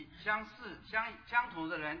己相同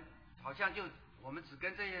的人，好像我们只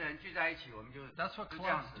跟这些人聚在一起，我们就 That's what 这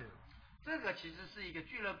样 clubs 子 do. 这个其实是一个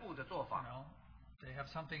俱乐部的做 You 法， know, they have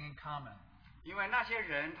something in common. 因为那些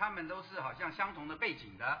人他们都是好像相同的背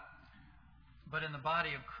景的。 But in the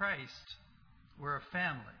body of Christ, we're a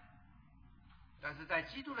family. 但是在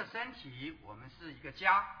基督的身体，我们是一个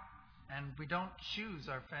家。 And we don't choose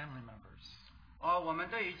our family members. 我们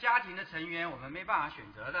对于家庭的成员，我们没办法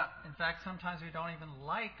选择的。 In fact, sometimes we don't even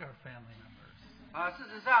like our family members. 事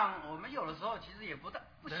实上，我们有的时候其实也不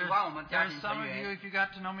喜欢我们家 There's 庭 some 成 of you, 员。 if you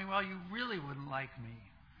got to know me well, you really wouldn't like me.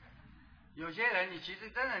 有些人你其实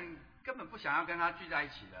真的根本不想要跟他聚在一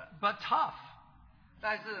起的， But tough.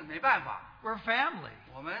 但是没办法， We're family.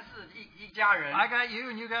 我们是一家人。 I got you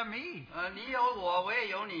and you got me. 你有我，我也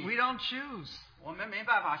有你， We don't choose. 我们没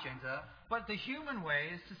办法选择。 But the human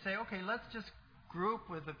way is to say, okay, let's just group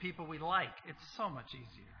with the people we like. It's so much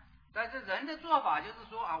easier. 但是人的做法就是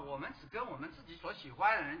说我们只跟我们自己所喜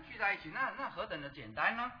欢的人聚在一起，那何等的简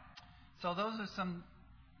单呢？ So those are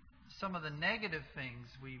some of the negative things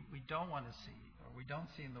we don't want to see, or we don't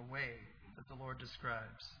see in the way that the Lord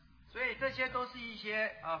describes. 所以这些都是一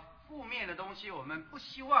些负面的东西，我们不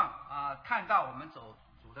希望看到我们走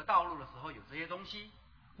主的道路的时候有这些东西。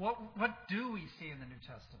 What do we see in the New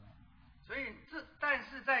Testament? 所以但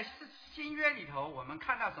是在新约里头，我们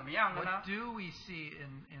看到什么样的呢 What？ do we see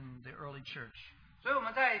in the early church? 所以我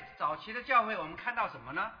们在早期的教会，我们看到什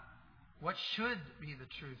么呢？ What should be the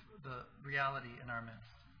truth, the reality in our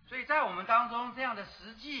midst? 所以在我们当中，这样的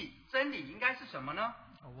实际真理应该是什么呢？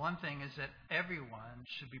 One thing is that everyone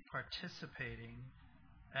should be participating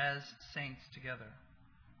as saints together.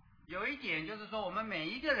 有一点就是说，我们每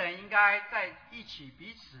一个人应该在一起，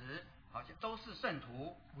彼此好像都是圣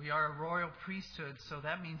徒。 We are a royal priesthood, so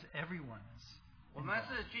that means everyone is. 我们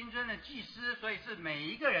是君尊的祭司，所以是每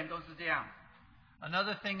一个人都是这样。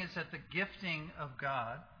 Another thing is that the gifting of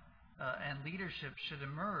God and leadership should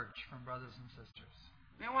emerge from brothers and sisters.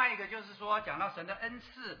 另外一个就是说，讲到神的恩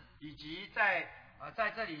赐，以及在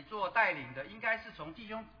这里做带领的，应该是从弟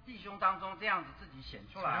兄当中这样子自己显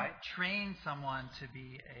出 So we 来 don't。train someone to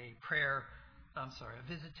be a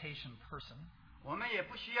visitation person. 我们也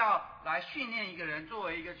不需要来训练一个人作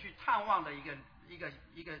为一个去探望的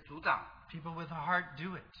一个组长。 People with a heart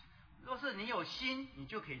do it. 若是你有心，你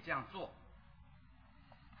就可以这样做。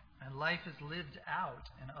 And life is lived out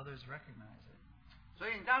and others recognize it. 所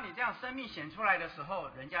以当你这样生命显出来的时候，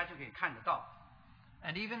人家就可以看得到。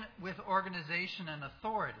 And even with organization and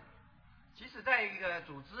authority, 即使在一个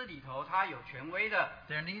组织里头，它有权威的，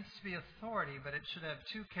 there needs to be authority, but it should have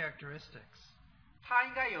two characteristics. 它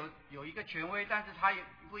应该有一个权威，但是它也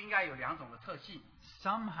不应该有两种的特性。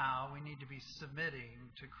 Somehow we need to be submitting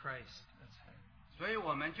to Christ as head. 所以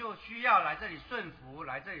我们就需要来这里顺服，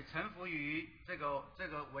来这里臣服于这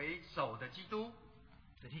个为首的基督，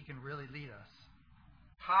 That he can really lead us.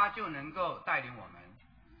 他就能够带领我们。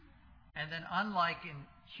 And then unlike in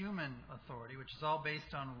human authority, which is all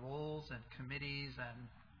based on rules and committees and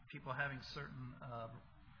people having certain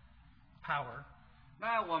power.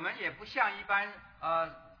 那我们也不像一般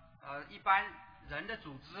人的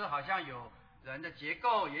组织，好像有人的结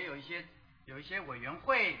构，也有一些委员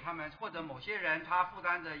会，他们或者某些人他负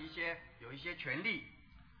担着有一些权利。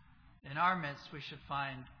In our midst, we should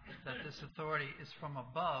find that this authority is from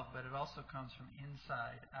above, but it also comes from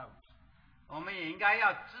inside out. 我们也应该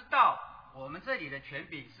要知道，我们这里的权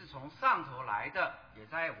柄是从上头来的，也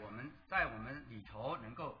在我们里头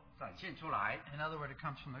能够展现出来。In other words, it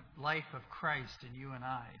comes from the life of Christ in you and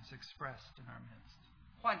I. It's expressed in our midst.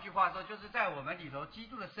 换句话说，就是在我们里头，基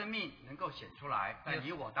督的生命能够显出来，在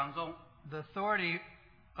你我当中。The authority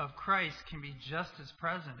of Christ can be just as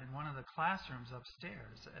present in one of the classrooms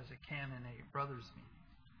upstairs as it can in a brothers'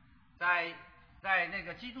 meeting. 在那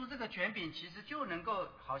个基督这个权柄，其实就能够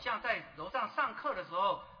好像在楼上上课的时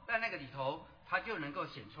候，在那个里头，它就能够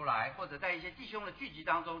显出来，或者在一些弟兄的聚集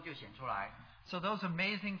当中就显出来。So those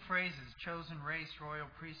amazing phrases, chosen race, royal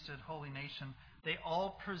priesthood, holy nation, they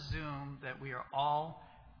all presume that we are all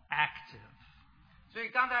active. 所以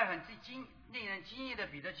刚才令人惊异的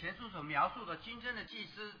彼得前书所描述的军政的祭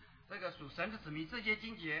司，这个属神的子民，这些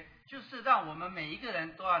经节，就是让我们每一个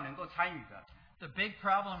人都要能够参与的。The big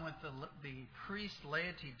problem with the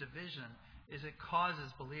priest-laity division is it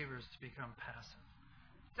causes believers to become passive.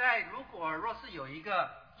 若是有一个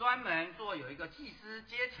专门有一个祭司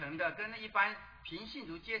阶层的，跟一般平信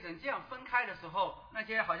徒阶层这样分开的时候，那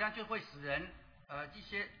些好像就会使人一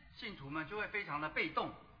些信徒们就会非常的被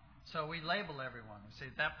动。So we label everyone. We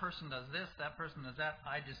say that person does this, that person does that.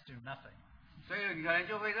 I just do nothing. 所以你可能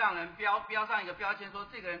就会让人标上一个标签，说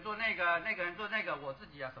这个人做那个，那个人做那个，我自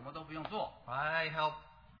己什么都不用做。I help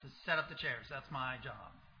to set up the chairs. That's my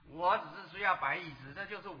job. 我只是需要摆椅子，这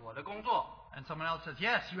就是我的工作。And someone else says,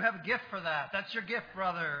 yes, you have a gift for that. That's your gift,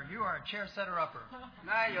 brother. You are a chair setter-upper.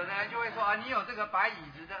 那有的人就会说，你有这个摆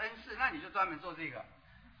椅子的恩赐，那你就专门做这个。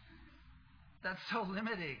That's so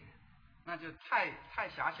limiting. 那就太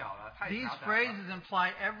狭小了，太狭窄了。These phrases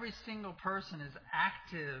imply every single person is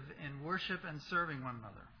active in worship and serving one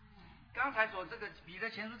another. 刚才这个彼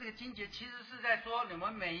得前书这个经节，其实是在说你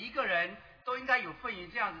们每一个人都应该有份于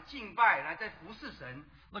这样子敬拜，来在服侍神。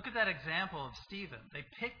Look at that example of Stephen. They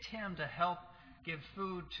picked him to help give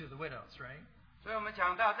food to the widows, right? 所以我们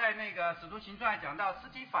讲到在那个使徒行传讲到司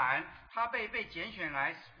提反，他被拣选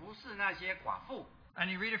来服侍那些寡妇。And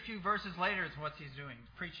you read a few verses later, it's what he's doing,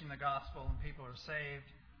 preaching the gospel and people are saved.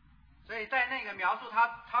 所以在那个描述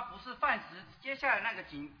他不是饭食，接下来那个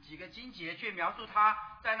几个经节却描述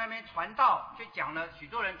他在那边传道，却讲了许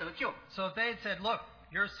多人得救。So if they had said, "Look,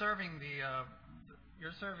 you're serving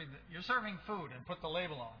food and put the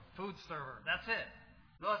label on, food server. That's it."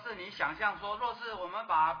 若是你想象说，若是我们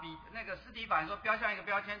把那个司提反说标上一个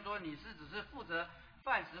标签，说你只是负责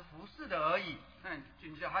饭食服侍的而已，那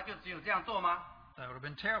他就只有这样做吗？ That would have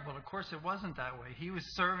been terrible. Of course, it wasn't that way. He was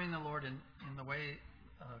serving the Lord in the way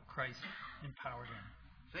Christ empowered him.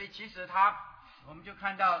 所以其实我们就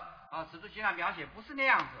看到使徒行传描写不是那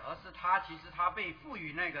样子，而是其实他被赋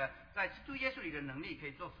予那个在基督耶稣里的能力，可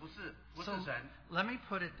以做服侍神。Let me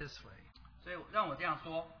put it this way. 所以让我这样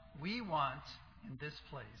说 We want in this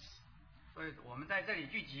place 所以我们在这里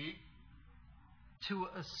聚集 to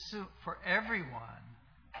assume for everyone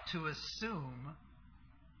to assume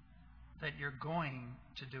that you're going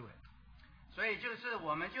to do it. 所以就是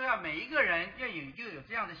我们就要每一个人就有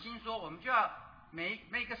这样的心说，我们就要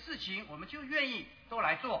每个事情我们就愿意都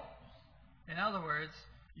来做。In other words,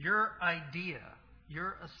 your idea,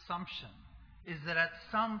 your assumption is that at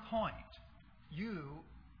some point you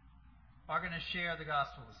are going to share the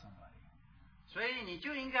gospel with somebody. 所以你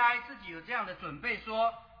就应该自己有这样的准备，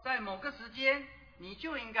说在某个时间你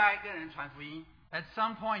就应该跟人传福音。At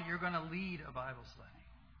some point you're going to lead a Bible study.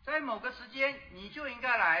 在某个时间你就应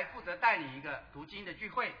该来负责带领一个读经的聚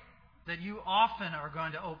会。That you often are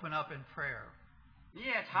going to open up in prayer. 你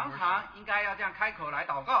也常常应该要这样开口来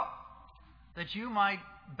祷告。That you might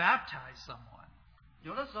baptize someone.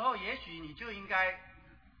 有的时候也许你就应该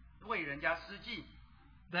为人家施祭。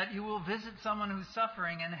That you will visit someone who's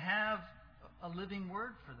suffering and have a living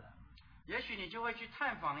word for them. 也许你就会去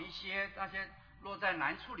探访一些那些落在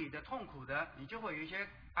难处里的痛苦的，你就会有一些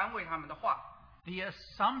安慰他们的话。The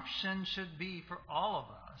assumption should be for all of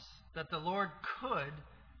us that the Lord could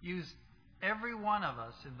use every one of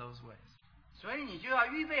us in those ways. 所以你就要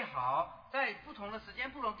预备好，在不同的时间、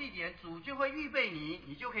不同地点，主就会预备你，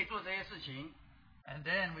你就可以做这些事情。And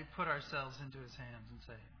then we put ourselves into His hands and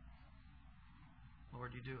say,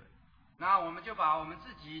 Lord, you do it. 那我们就把我们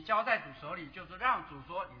自己交在主手里，就是让主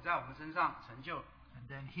说你在我们身上成就。And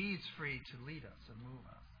then He's free to lead us and move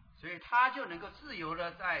us. 所以他就能够自由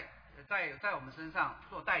的在在我们身上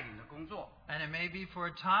做带领的工作。 And it may be for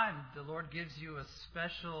a time the Lord gives you a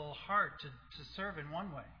special heart to serve in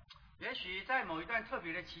one way. 也许在某一段特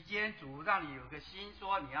别的期间，主让你有个心，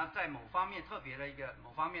说你要在某方面特别的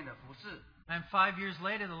某方面的服侍。 And 5 years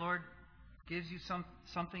later, the Lord gives you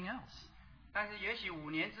something else. 但是也许5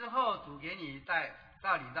年之后，主给你带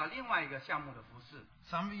领到另外一个项目的服侍。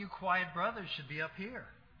 Some of you quiet brothers should be up here.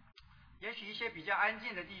 也许一些比较安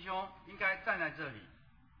静的弟兄应该站在这里。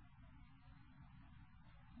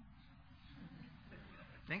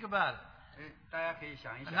 Think about it. 大家可以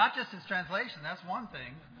想一 And 想。 not just his translation, that's one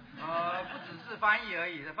thing. 不只是翻译而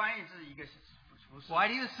已，翻译是一个服侍。 Why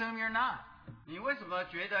do you assume you're not? 你为什么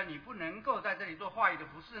觉得你不能够在这里做话语的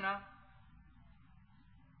服侍呢？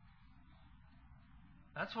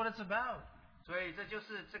 That's what it's about. 所以这就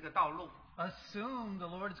是这个道路。 Assume the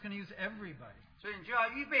Lord is going to use everybody 所以你就要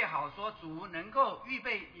预备好，说主能够预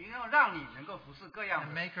备，让你能够服侍各样 and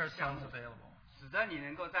的 make 项 ourselves 目， available. 使得你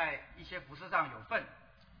能够在一些服侍上有份。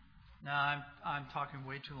 Now, I'm talking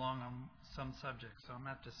way too long on some subjects, so I'm going to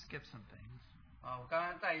have to skip some things. 我刚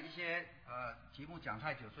刚在一些题目讲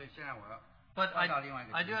太久，所以现在我要 But 换到另外一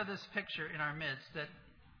个 I 题 do 目 have this picture in our midst that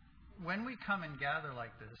when we come and gather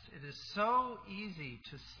like this, it is so easy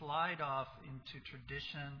to slide off into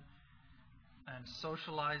tradition and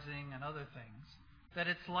socializing and other things that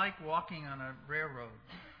it's like walking on a railroad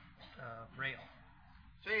rail.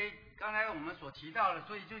 所以刚才我们所提到的，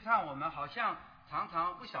所以就像我们好像常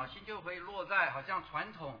常不小心就会落在好像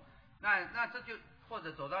传统，那这就或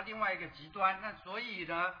者走到另外一个极端。那所以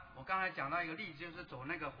呢，我刚才讲到一个例子，就是走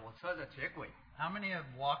那个火车的铁轨。 How many have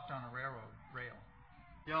walked on a railroad rail?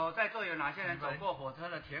 在座有哪些人走过火车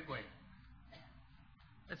的铁轨？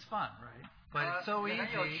 It's fun, right? But it's so 也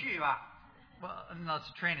很有 easy. 趣吧？ Well, unless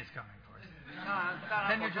the train is coming, of course. 当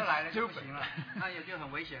然 Then 火 you're 车来 just 了就不 stupid. 行了，那也就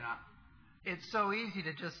很危险了。 It's so easy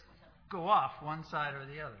to just go off one side or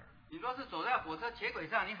the other. 你若是走在火车铁轨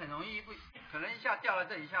上，你很容易可能一下掉到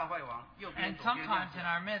这一下会往右边 And 左边这样 sometimes 子 in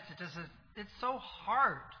our midst, it's so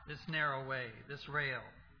hard, this narrow way, this rail.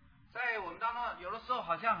 在我们当中，有的时候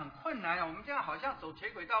好像很困难，我们这样好像走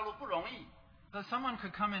铁轨道路不容易。 So someone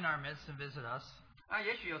could come in our midst and visit us.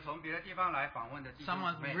 也许有从别的地方来访问的弟兄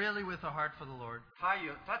Someone's 姊妹， really with a heart for the Lord.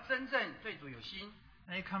 他真正对主有心，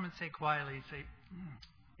 And they come and say quietly,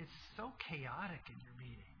 it's so chaotic in your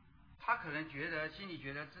meeting. 他可能心里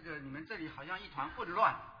觉得你们这里好像一团混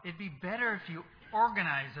乱， It'd be better if you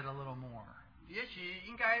organize it a little more. 也许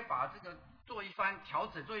应该把这个做一番调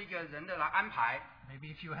整，做一个人的来安排。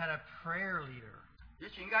 Maybe if you had a prayer leader 也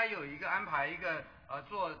许应该有一个安排一个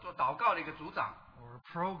做祷告的一个组长， or a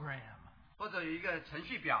program, 或者有一个程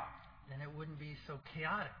序表， then it wouldn't be so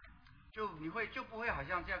chaotic. 就不会好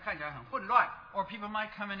像这样看起来很混乱。 Or people might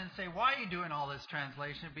come in and say, why are you doing all this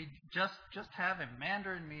translation? It'd be just have a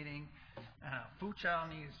Mandarin meeting, and a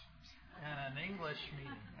Fuchanese, and an English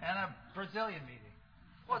meeting, and a Brazilian meeting,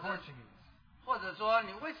 or 或者 Portuguese. 或者说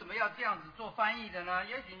你为什么要这样子做翻译的呢？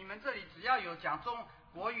也许你们这里只要有讲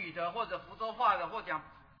国语的，或者福州话的，或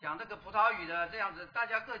讲这个葡萄语的，这样子大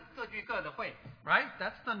家各据各的会。 Right?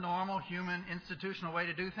 That's the normal human institutional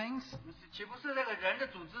way to do things. 岂不是那个人的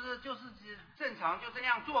组织就是正常就这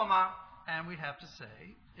样做吗？ And we'd have to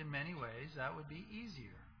say, in many ways, that would be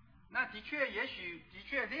easier. 那的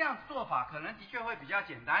确这样做法可能的确会比较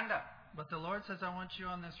简单的。 But the Lord says, I want you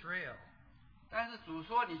on this rail. 但是主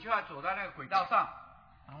说你就要走到那个轨道上，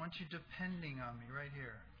 I want you depending on me right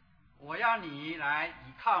here. 我要你来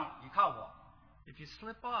依靠我。 If you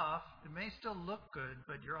slip off, it may still look good,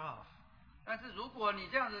 but you're off. 但是如果你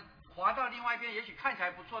这样子滑到另外一边，也许看起来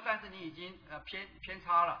不错，但是你已经偏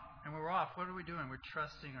差了。 And we're off. What are we doing? We're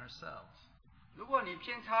trusting ourselves. 如果你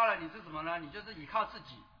偏差了，你是什么呢？你就是依靠自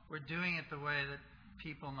己， We're doing it the way that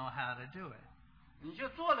people know how to do it. 你就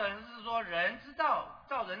做的是说人知道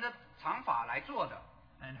照人的常法来做的，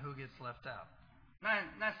 And who gets left out?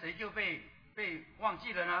 那谁就被忘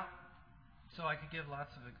记了呢？ So I could give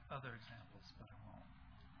lots of other examples, but I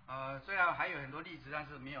won't. 虽然还有很多例子，但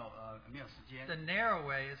是没有时间。 The narrow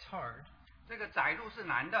way is hard, 这个窄路是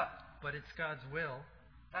难的， but it's God's will,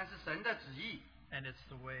 但是神的旨意， and it's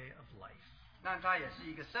the way of life. 那它也是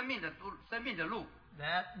一个生命的路。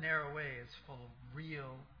 That narrow way is full of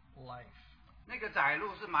real life, 那个窄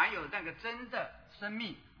路是满有那个真的生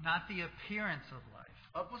命， not the appearance of life,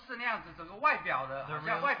 而不是那样子整个外表的， the 好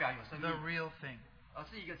像外表有生 the 命， real thing. 而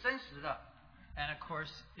是一个真实的。 And of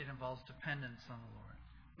course, it involves dependence on the Lord.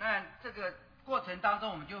 那这个过程当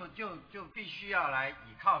中，我们就必须要来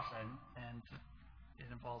倚靠神， And it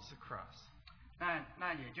involves the cross.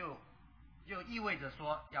 那也就意味着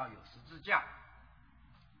说要有十字架。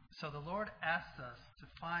 So the Lord asks us to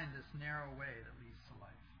find this narrow way that leads to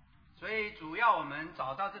life. 所以主要我们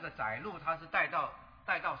找到这个窄路，它是带到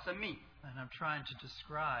生命。And I'm trying to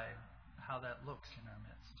describe how that looks in our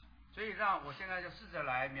midst. 所以让我现在就试着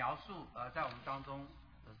来描述在我们当中。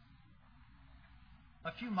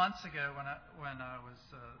A few months ago, when I was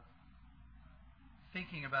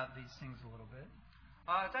thinking about these things a little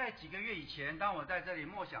bit, 在几个月以前，当我在这里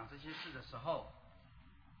默想这些事的时候，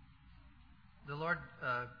 the Lord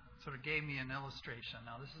sort of gave me an illustration.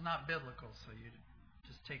 Now, this is not biblical, so you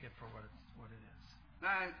just take it for what it is.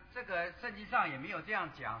 那这个圣经上也没有这样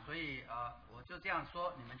讲，所以我就这样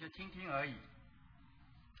说，你们就听听而已。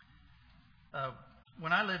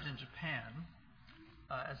When I lived in Japan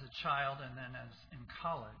as a child and then as in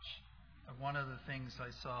college, one of the things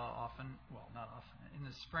I saw often, well, not often, in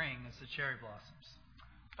the spring is the cherry blossoms.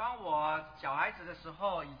 当我小孩子的时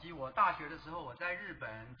候，以及我大学的时候，我在日本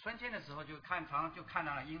春天的时候常常就看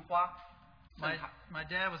到了樱花。My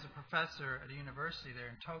dad was a professor at a university there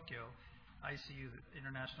in Tokyo, ICU, the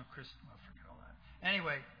International Christian, I forget all that.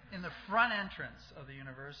 Anyway, in the front entrance of the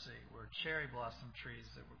university were cherry blossom trees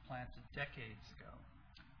that were planted decades ago.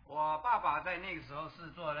 我爸爸在那个时候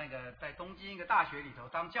是做在东京一个大学里头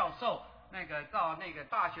当教授，到那个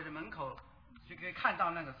大学的门口就可以看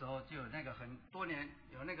到那个时候就有很多年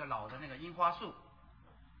有老的樱花树。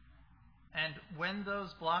And when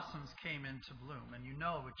those blossoms came into bloom, and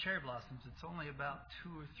with cherry blossoms, it's only about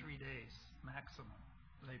 2 or 3 days maximum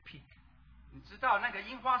they peak. 你知道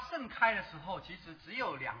樱花盛开的时候，其实只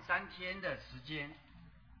有2-3天的时间。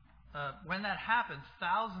When that happened,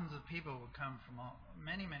 thousands of people would come from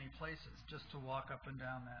many places just to walk up and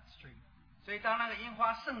down that street. 所以当樱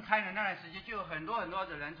花盛开的那段时间，就有很多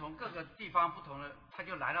的人从各个地方不同的，他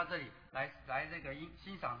就来到这里来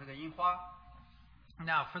欣赏这个樱花。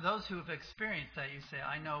Now, for those who have experienced that, you say,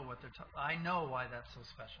 I know why that's so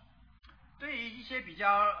special. 对于一些比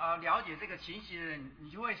较了解这个情形的人，你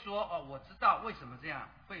就会说我知道为什么这样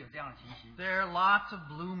会有这样的情形。There are lots of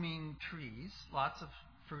blooming trees, lots of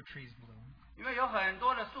fruit trees bloom. 因为有很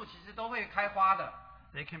多的树其实都会开花的。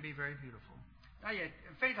They can be very beautiful. 那也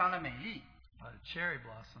非常的美丽。But a cherry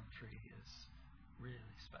blossom tree is really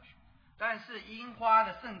special. 但是樱花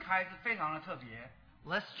的盛开是非常的特别。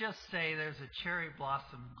Let's just say there's a cherry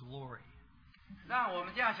blossom glory. 让我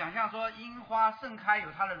们这样想象说，樱花盛开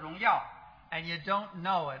有它的荣耀。And you don't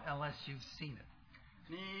know it unless you've seen it.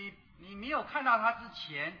 你没有看到它之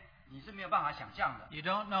前，你是没有办法想象的。You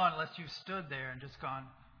don't know unless you've stood there and just gone,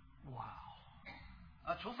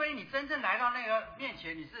 wow. 除非你真正来到那个面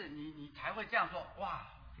前，你才会这样说，哇。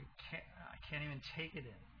I can't even take it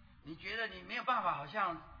in. 你觉得你没有办法，好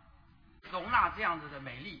像容纳这样子的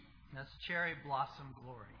美丽。That's cherry blossom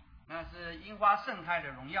glory. 那是樱花盛开的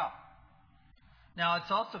荣耀。Now,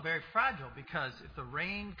 it's also very fragile because if the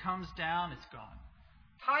rain comes down, it's gone.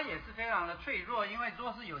 它也是非常的脆弱，因为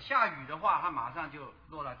若是有下雨的话，它马上就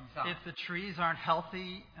落到地上。If the trees aren't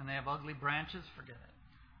healthy and they have ugly branches, forget it.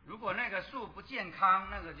 如果那个树不健康，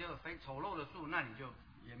那个就非丑陋的树，那你就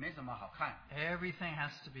也没什么好看。Everything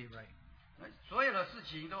has to be right. 所有的事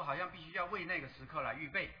情都好像必须要为那个时刻来预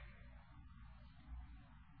备。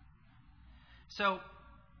So,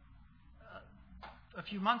 a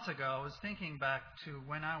few months ago, I was thinking back to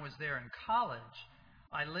when I was there in college.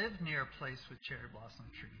 I lived near a place with cherry blossom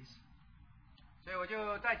trees. 所以我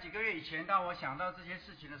就在几个月以前，当我想到这些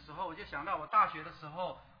事情的时候，我就想到我大学的时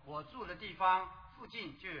候，我住的地方附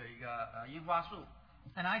近就有一个樱花树。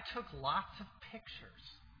And I took lots of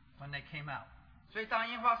pictures when they came out. 所以当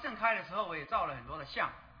樱花盛开的时候，我也照了很多的相。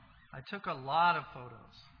I took a lot of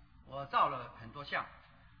photos. 我照了很多相。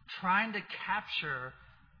Trying to capture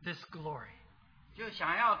this glory. 就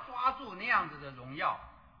想要抓住那样子的荣耀。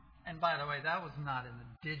And by the way, that was not in the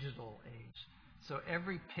digital age, so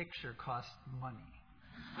every picture cost money.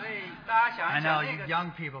 所以大家想 I 一 know 想 you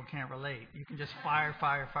young people can't relate. You can just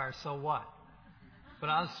fire, so what? But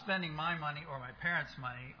I was spending my money or my parents'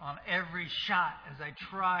 money on every shot as I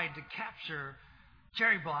tried to capture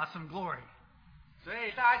cherry blossom glory. 所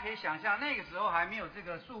以大家可以想象，那个时候还没有这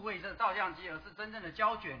个数位的照相机，而是真正的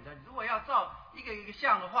胶卷的。如果要照一个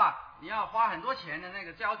像的话，你要花很多钱的那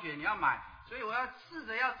个胶卷，你要买。所以我要试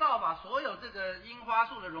着要把所有这个樱花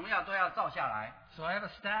树的荣耀都要照下来。So I have a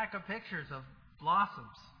stack of pictures of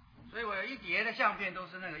blossoms. 所以我有一叠的相片都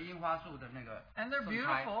是那个樱花树的那个 And they're 盛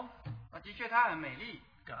开。beautiful. 的确它很美丽。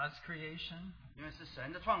God's creation. 因为是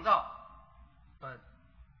神的创造。But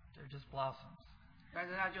they're just blossoms. 但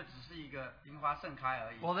是它就只是一个樱花盛开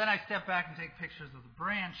而已。Well, then I step back and take pictures of the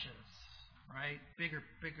branches, right? Bigger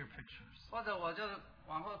pictures. 或者我就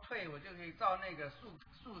往后退，我就可以照那个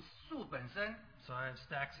树本身。So I have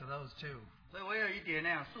stacks of those too. 所以我有一叠那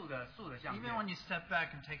样树的相片。Even when you step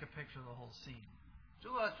back and take a picture of the whole scene.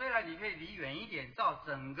 如果虽然你可以离远一点，照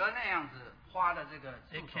整个那样子花的这个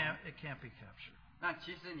树 it 丛， can't be captured. 那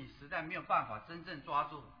其实你实在没有办法真正抓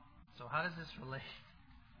住。 So how does this relate?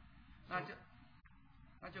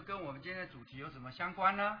 那就跟我们今天的主题有什么相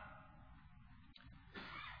关呢？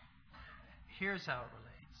 Here's how it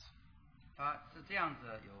relates. 它是这样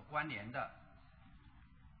子有关联的。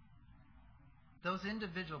 Those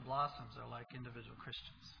individual blossoms are like individual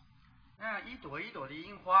Christians. 那一朵一朵的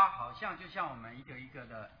樱花，好像就像我们一个一个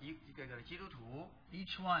的基督徒，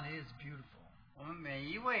 Each one is beautiful, 我们每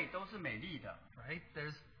一位都是美丽的， right?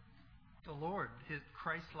 There's the Lord,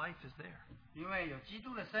 Christ's life is there. 因为有基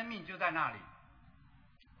督的生命就在那里，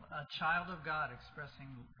 A child of God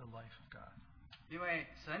expressing the life of God. 因为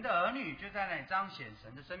神的儿女就在那里彰显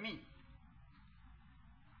神的生命。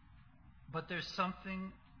 But there's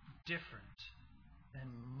something different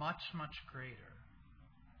and much, much greater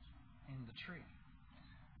in the tree.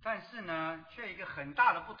 但是呢，却有一个很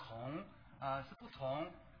大的不同，是不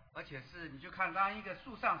同，而且是你就看当一个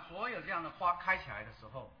树上所有这样的花开起来的时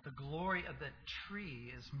候， The glory of that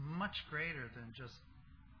tree is much greater than just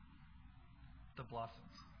the blossoms.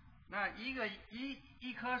 那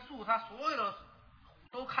一棵树它所有的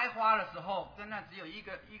都开花的时候，跟那只有一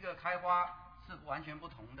个开花是完全不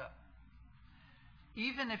同的。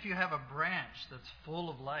 Even if you have a branch that's full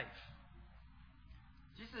of life,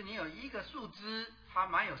 即使你有一个树枝，它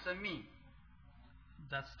蛮有生命，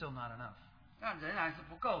 that's still not enough. 那仍然是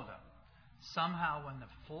不够的。 Somehow when the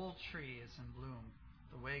full tree is in bloom,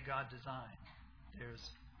 the way God designed,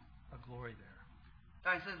 there's a glory there.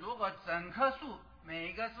 但是如果整棵树每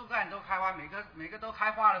一个树干都开花，每个都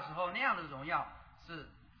开花的时候，那样的荣耀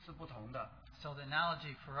是不同的。 So the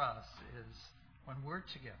analogy for us is when we're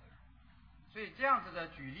together, 所以这样子的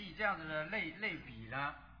举例，这样子的类比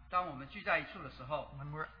呢，当我们聚在一处的时候，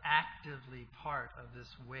 when we're actively part of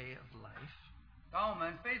this way of life, 当我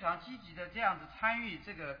们非常积极的这样子参与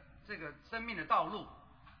这个生命的道路，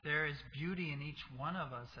 there is beauty in each one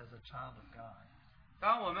of us as a child of God.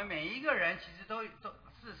 当我们每一个人其实都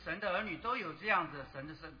是神的儿女，都有这样子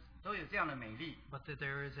都有这样的美丽， But that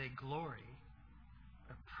there is a glory,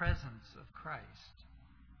 a presence of Christ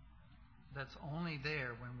that's only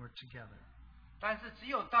there when we're together. 但是只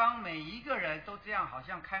有当每一个人都这样好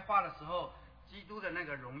像开花的时候，基督的那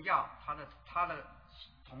个荣耀，他的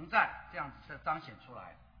同在，这样子彰显出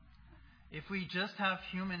来。 If we just have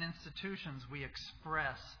human institutions, we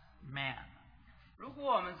express man. 如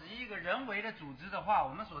果我们只是一个人为的组织的话，我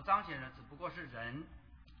们所彰显的只不过是人。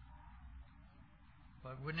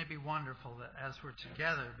 But wouldn't it be wonderful that as we're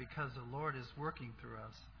together, because the Lord is working through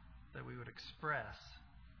us, that we would express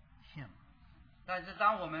Him? 但是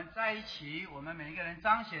当我们在一起，我们每一个人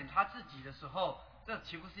彰显他自己的时候，这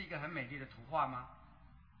岂不是一个很美丽的图画吗？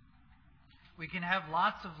 We can have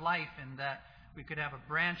lots of life in that we could have a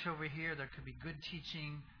branch over here, there could be good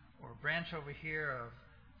teaching, or a branch over here of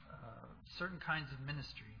certain kinds of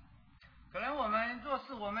ministry. 可能我们做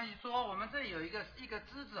事，我们说我们这里有一个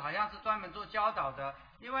枝子，好像是专门做教导的；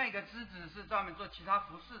另外一个枝子是专门做其他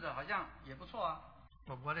服饰的，好像也不错啊。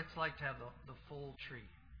 But what it's like to have the full tree.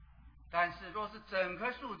 但是若是整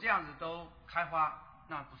棵树这样子都开花，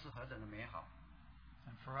那不是何等的美好。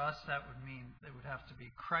 And for us, that would mean it would have to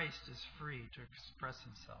be Christ is free to express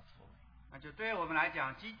Himself fully. 那就对于我们来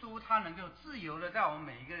讲，基督他能够自由的在我们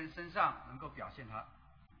每一个人身上能够表现他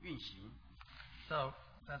运行。 So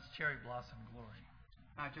that's cherry blossom glory.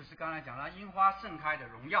 那就是刚才讲到樱花盛开的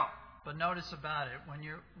荣耀。 But notice about it, when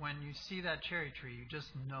you see that cherry tree, you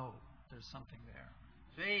just know there's something there.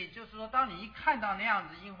 所以就是说，当你一看到那样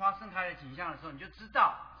子樱花盛开的景象的时候，你就知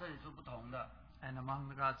道这里是不同的。 And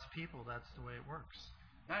among God's people, that's the way it works.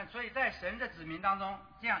 那所以在神的子民当中，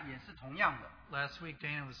这样也是同样的。 Last week,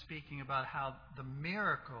 Dana was speaking about how the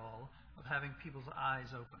miracle of having people's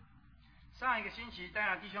eyes open. 上一个星期，当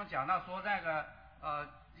然弟兄讲到说那个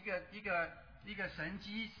一个神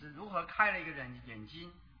机是如何开了一个人眼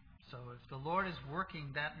睛。 So if the Lord is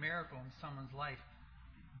working that miracle in someone's life,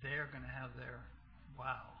 they're going to have their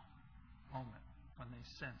wow moment when they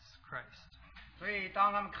sense Christ. 所以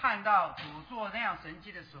当他们看到主做那样神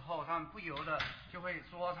迹的时候，他们不由得就会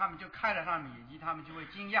说，他们就开了他们眼睛，他们就会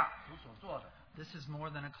惊讶主所做的。 This is more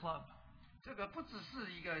than a club. 这个不只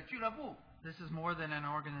是一个俱乐部， This is more than an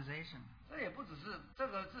organization. 这也不只是这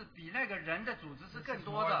个是比那个人的组织是 This 更 is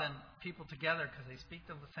多 more 的 than，people together because they speak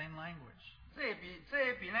the same language. 这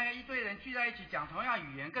也比那个一堆人聚在一起讲同样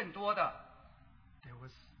语言更多的。 There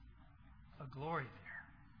was a glory there.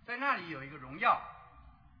 在那里有一个荣耀，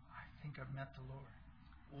 I think I've met the Lord.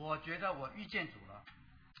 我觉得我遇见主了。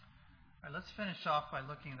 All right, let's finish off by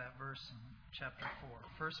looking at that verse in chapter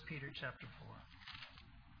 4. 1 Peter chapter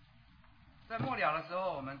 4. 在末了的时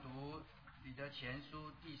候，我们读彼得前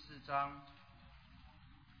书第4章。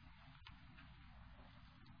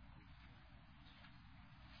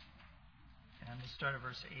And we'll start at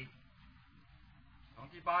verse 8. 从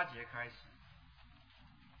第8节开始。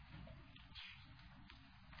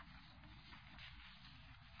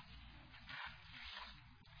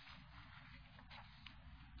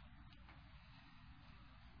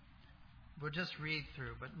We'll just read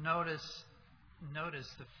through, but notice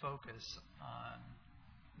the focus on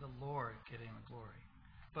the Lord getting the glory.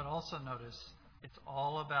 But also notice it's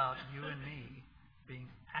all about you and me being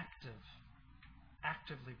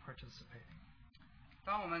actively participating.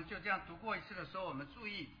 当我们就这样读过一次的时候，我们注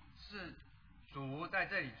意是主在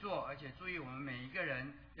这里做，而且注意我们每一个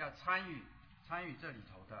人要参与这里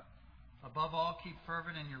头的。Above all, keep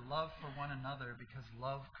fervent in your love for one another, because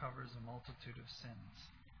love covers a multitude of sins.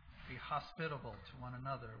 Be hospitable to one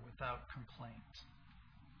another without complaint.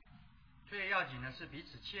 最要紧的是彼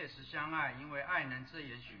此切实相爱，因为爱能遮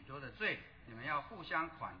掩许多的罪。你们要互相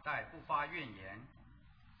款待，不发怨言。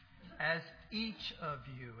As each of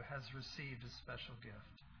you has received a special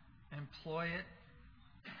gift, employ it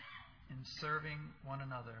in serving one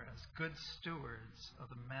another as good stewards of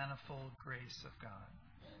the manifold grace of God.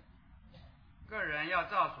 个人要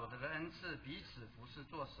照所得的恩赐彼此服侍，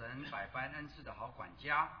做神百般恩赐的好管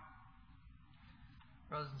家。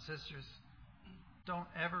Brothers and sisters, don't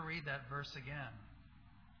ever read that verse again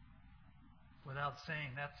without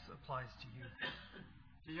saying that applies to you.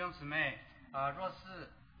 弟兄姊妹，若是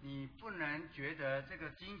你不能觉得这个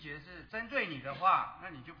经节是针对你的话，那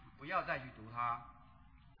你就不要再去读它。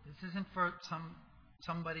This isn't for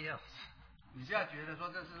somebody else. 你不要觉得说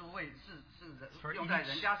这是用在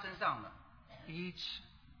人家身上的。Each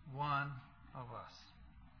one of us.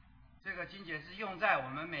 这个经节是用在我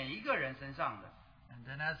们每一个人身上的。And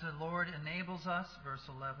then as the Lord enables us, verse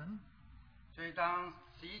 11. 所以当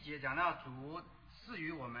11节讲到主赐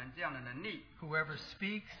予我们这样的能力。Whoever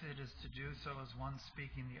speaks, it is to do so as one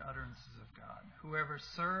speaking the utterances of God. Whoever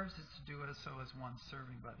serves, is to do so as one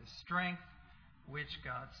serving by the strength which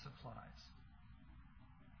God supplies.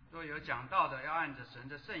 若有讲道的，要按着神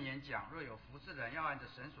的圣言讲；若有服侍的人，要按着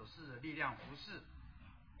神所赐的力量服侍。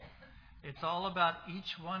It's all about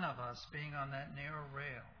each one of us being on that narrow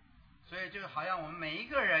rail. 所以就好像我们每一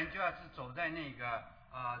个人就要是走在那个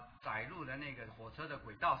窄路的那个火车的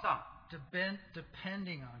轨道上。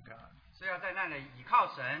Depending on God. 所以要在那里倚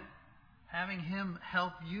靠神。Having Him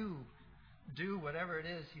help you do whatever it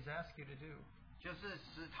is He's asked you to do. 就是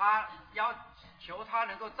使他求他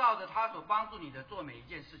能够照着他所帮助你的做每一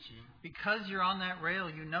件事情。Because you're on that rail,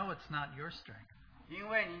 you know it's not your strength. 因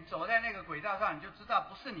为你走在那个轨道上，你就知道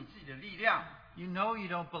不是你自己的力量。You know you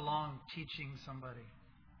don't belong teaching somebody.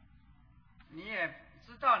 你也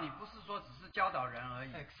知道你不是说只是教导人而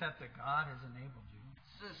已。Except that God has enabled you.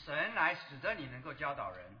 是神来使得你能够教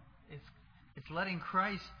导人。It's letting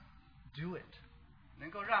Christ do it.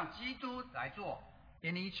 能够让基督来做。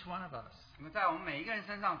In each one of us. 在我们每一个人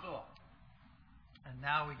身上做。And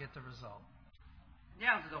now we get the result. 那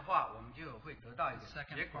样子的话，我们就会得到一个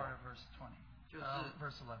结果。就是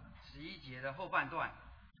verse 11. 11节的后半段。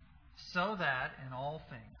So that in all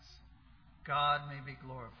things God may be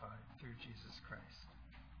glorified through Jesus Christ,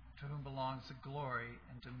 to whom belongs the glory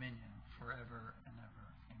and dominion forever and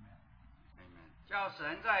ever. Amen. Amen. 叫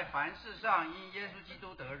神在凡事上因耶稣基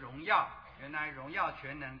督得荣耀，原来荣耀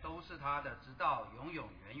全能都是他的，直到永永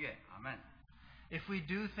远远。阿们。If we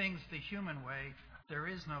do things the human way, there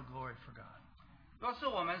is no glory for God. 若是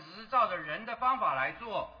我们只是照着人的方法来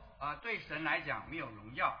做，对神来讲没有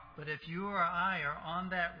荣耀。But if you or I are on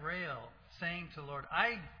that rail, saying to Lord,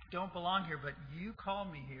 I don't belong here, but you call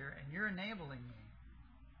me here and you're enabling me.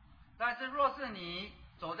 但是若是你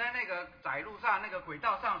走在那个窄路上，那个轨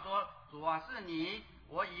道上，说主啊，是你，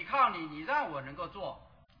我倚靠你，你让我能够做。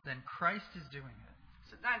Then Christ is doing it.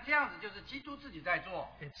 那这样子就是基督自己在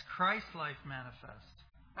做。It's Christ's life manifest.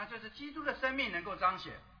 那就是基督的生命能够彰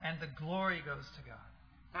显。And the glory goes to God.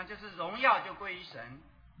 那就是荣耀就归于神。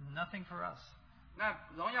Nothing for us. 那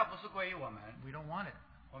荣耀不是归于我们。We don't want it.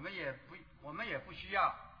 我们也不需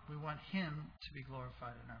要。We want Him to be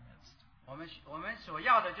glorified in our midst. 我们所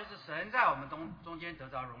要的就是神在我们中间得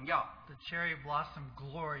着荣耀。The cherry blossom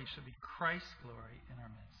glory should be Christ's glory in our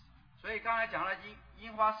midst. 所以刚才讲了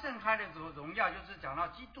樱花盛开的时候，荣耀就是讲到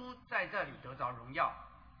基督在这里得着荣耀。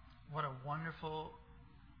What a wonderful,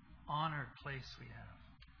 honored place we have.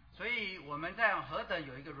 所以我们在何等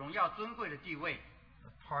有一个荣耀尊贵的地位。A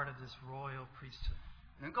part of this royal priesthood.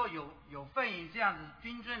 能够有份于这样子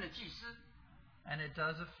君尊的祭司。And it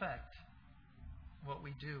does affect what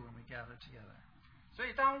we do when we gather together. 所以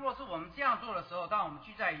若是我们这样做的时候，当我们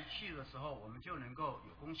聚在一起的时候，我们就能够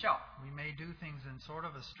有功效。We may do things in sort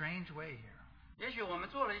of a strange way here. 也许我们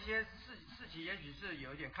做了一些事情，也许是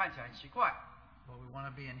有一点看起来奇怪， But we want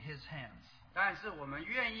to be in His hands 但是我们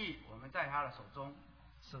愿意我们在他的手中，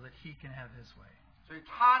 so that He can have His way. 所以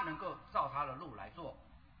他能够照他的路来做。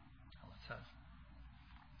 Let's have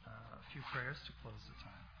a few prayers to close the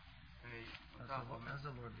time. 所以 As 让我们 the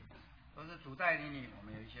Lord leads. 都是主带领你，我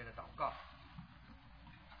们有一些的祷告。